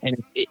 Yeah,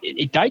 and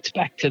it dates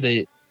back to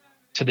the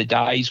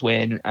days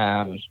when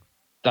Belvoir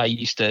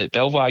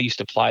used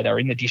to play. They were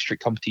in the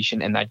district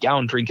competition and they'd go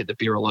and drink at the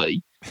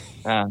Birralee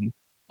on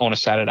a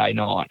Saturday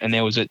night. And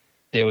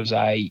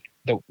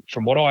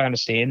from what I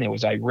understand, there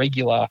was a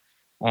regular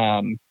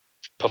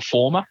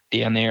performer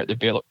down there at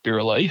the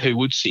Birralee who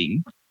would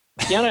sing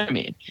Piano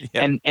Man.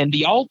 Yeah. And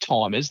the old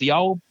timers,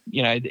 our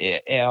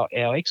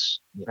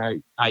ex,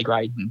 A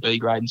grade and B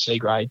grade and C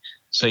grade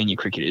senior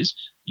cricketers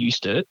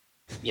used to,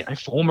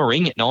 form a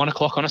ring at 9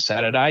 o'clock on a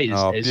Saturday.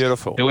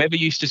 Beautiful. Whoever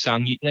used to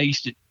sing, they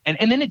used to,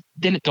 and then it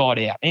died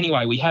out.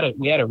 Anyway, we had a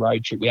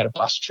road trip, we had a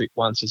bus trip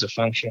once as a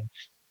function.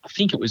 I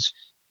think it was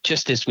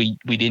just as we'd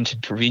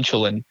entered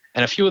provincial, and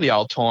a few of the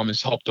old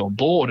timers hopped on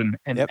board, and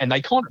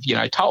they kind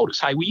of told us,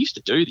 hey, we used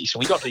to do this,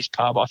 and we got this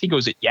pub. I think it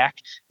was at Yak,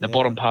 the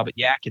bottom pub at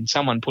Yak, and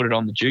someone put it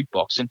on the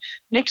jukebox. And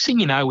next thing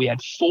you know, we had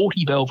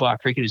 40 Belvoir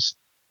cricketers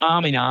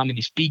arm in arm in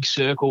this big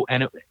circle,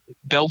 and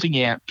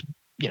belting out,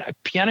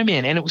 Piano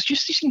Man. And it was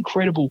just this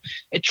incredible,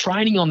 at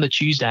training on the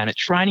Tuesday and at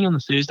training on the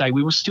Thursday,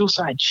 we were still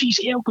saying,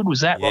 geez, how good was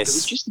that? Yes, like, it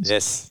was just,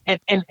 yes.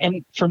 And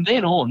from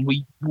then on,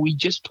 we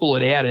just pull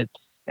it out at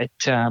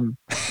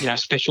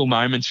special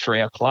moments for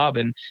our club.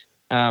 And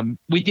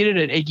we did it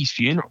at Eggy's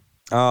funeral.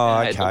 Oh,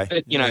 okay.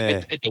 At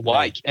the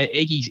wake.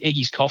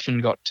 Eggy's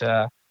coffin got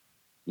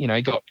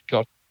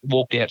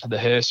walked out to the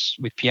hearse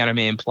with Piano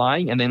Man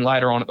playing. And then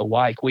later on at the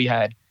wake, we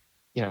had,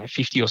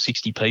 50 or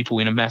 60 people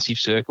in a massive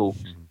circle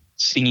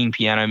singing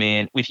Piano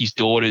Man with his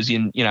daughters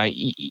in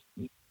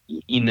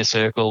the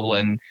circle.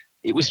 And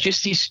it was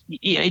just this,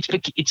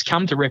 it's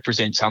come to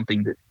represent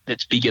something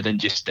that's bigger than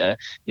just,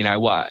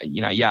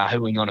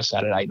 yahooing on a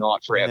Saturday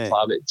night for our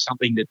club. It's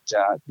something that's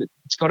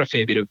got a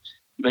fair bit of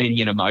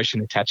meaning and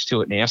emotion attached to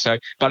it now. So,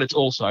 but it's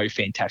also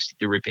fantastic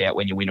to rip out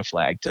when you win a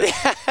flag too.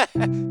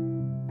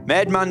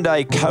 Mad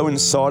Monday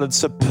coincided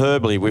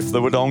superbly with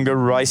the Wodonga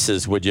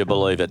races, would you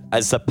believe it,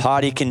 as the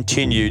party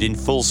continued in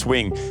full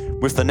swing,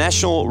 with the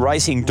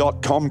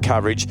nationalracing.com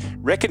coverage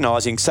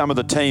recognising some of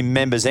the team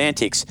members'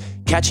 antics,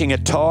 catching a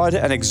tired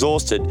and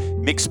exhausted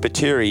Mick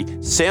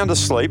Spiteri sound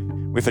asleep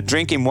with a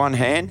drink in one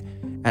hand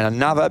and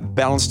another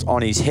balanced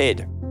on his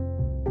head.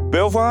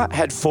 Belvoir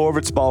had 4 of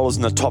its bowlers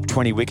in the top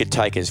 20 wicket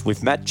takers,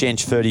 with Matt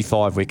Jench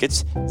 35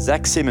 wickets,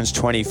 Zach Simmons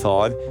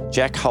 25,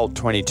 Jack Holt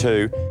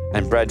 22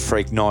 and Brad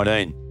Freak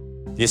 19.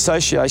 The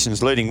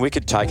association's leading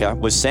wicket taker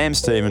was Sam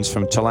Stevens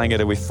from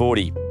Tallangatta with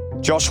 40.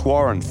 Josh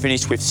Warren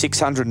finished with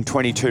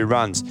 622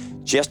 runs,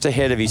 just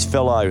ahead of his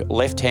fellow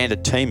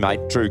left-handed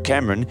teammate Drew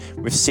Cameron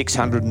with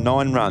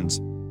 609 runs,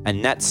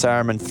 and Nat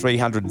Saruman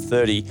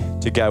 330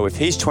 to go with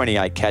his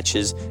 28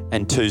 catches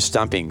and 2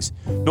 stumpings.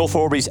 North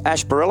Albury's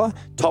Ash Barilla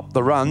topped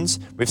the runs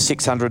with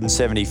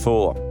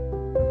 674.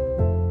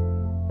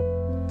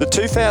 The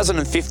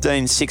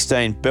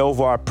 2015-16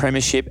 Belvoir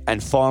Premiership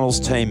and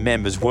Finals team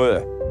members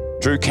were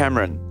Drew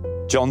Cameron,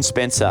 John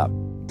Spencer,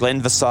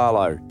 Glenn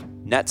Vassallo,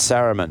 Nat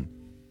Saruman,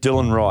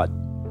 Dylan Wright,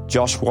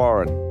 Josh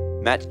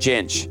Warren, Matt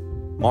Jench,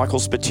 Michael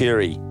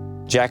Spiteri,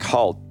 Jack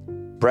Holt,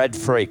 Brad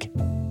Freak,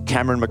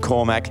 Cameron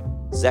McCormack,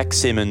 Zach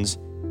Simmons,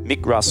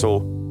 Mick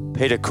Russell,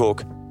 Peter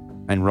Cook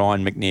and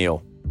Ryan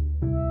McNeil.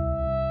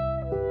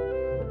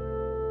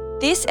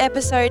 This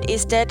episode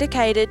is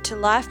dedicated to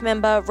life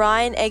member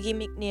Ryan Eggy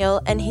McNeil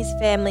and his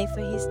family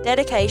for his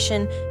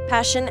dedication,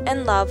 passion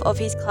and love of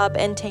his club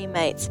and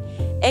teammates.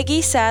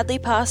 Eggy sadly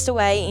passed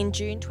away in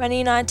June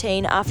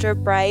 2019 after a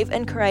brave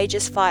and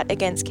courageous fight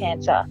against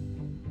cancer.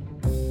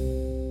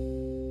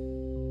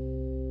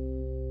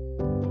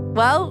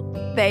 Well,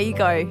 there you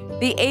go.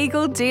 The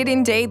Eagle did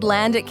indeed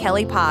land at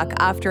Kelly Park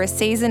after a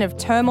season of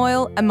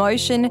turmoil,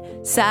 emotion,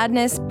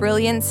 sadness,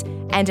 brilliance,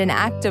 and an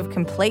act of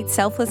complete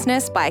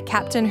selflessness by a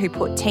captain who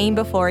put team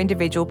before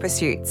individual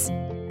pursuits.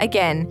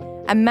 Again,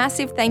 a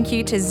massive thank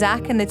you to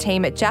Zach and the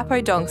team at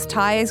Japo Donks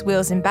Tyres,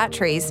 Wheels and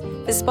Batteries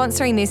for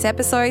sponsoring this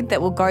episode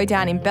that will go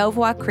down in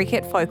Belvoir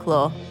cricket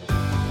folklore.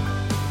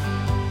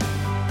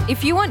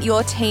 If you want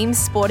your team's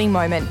sporting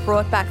moment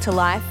brought back to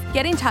life,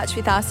 get in touch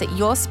with us at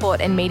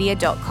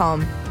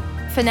yoursportandmedia.com.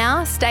 For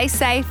now, stay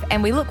safe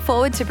and we look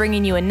forward to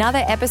bringing you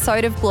another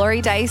episode of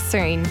Glory Days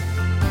soon.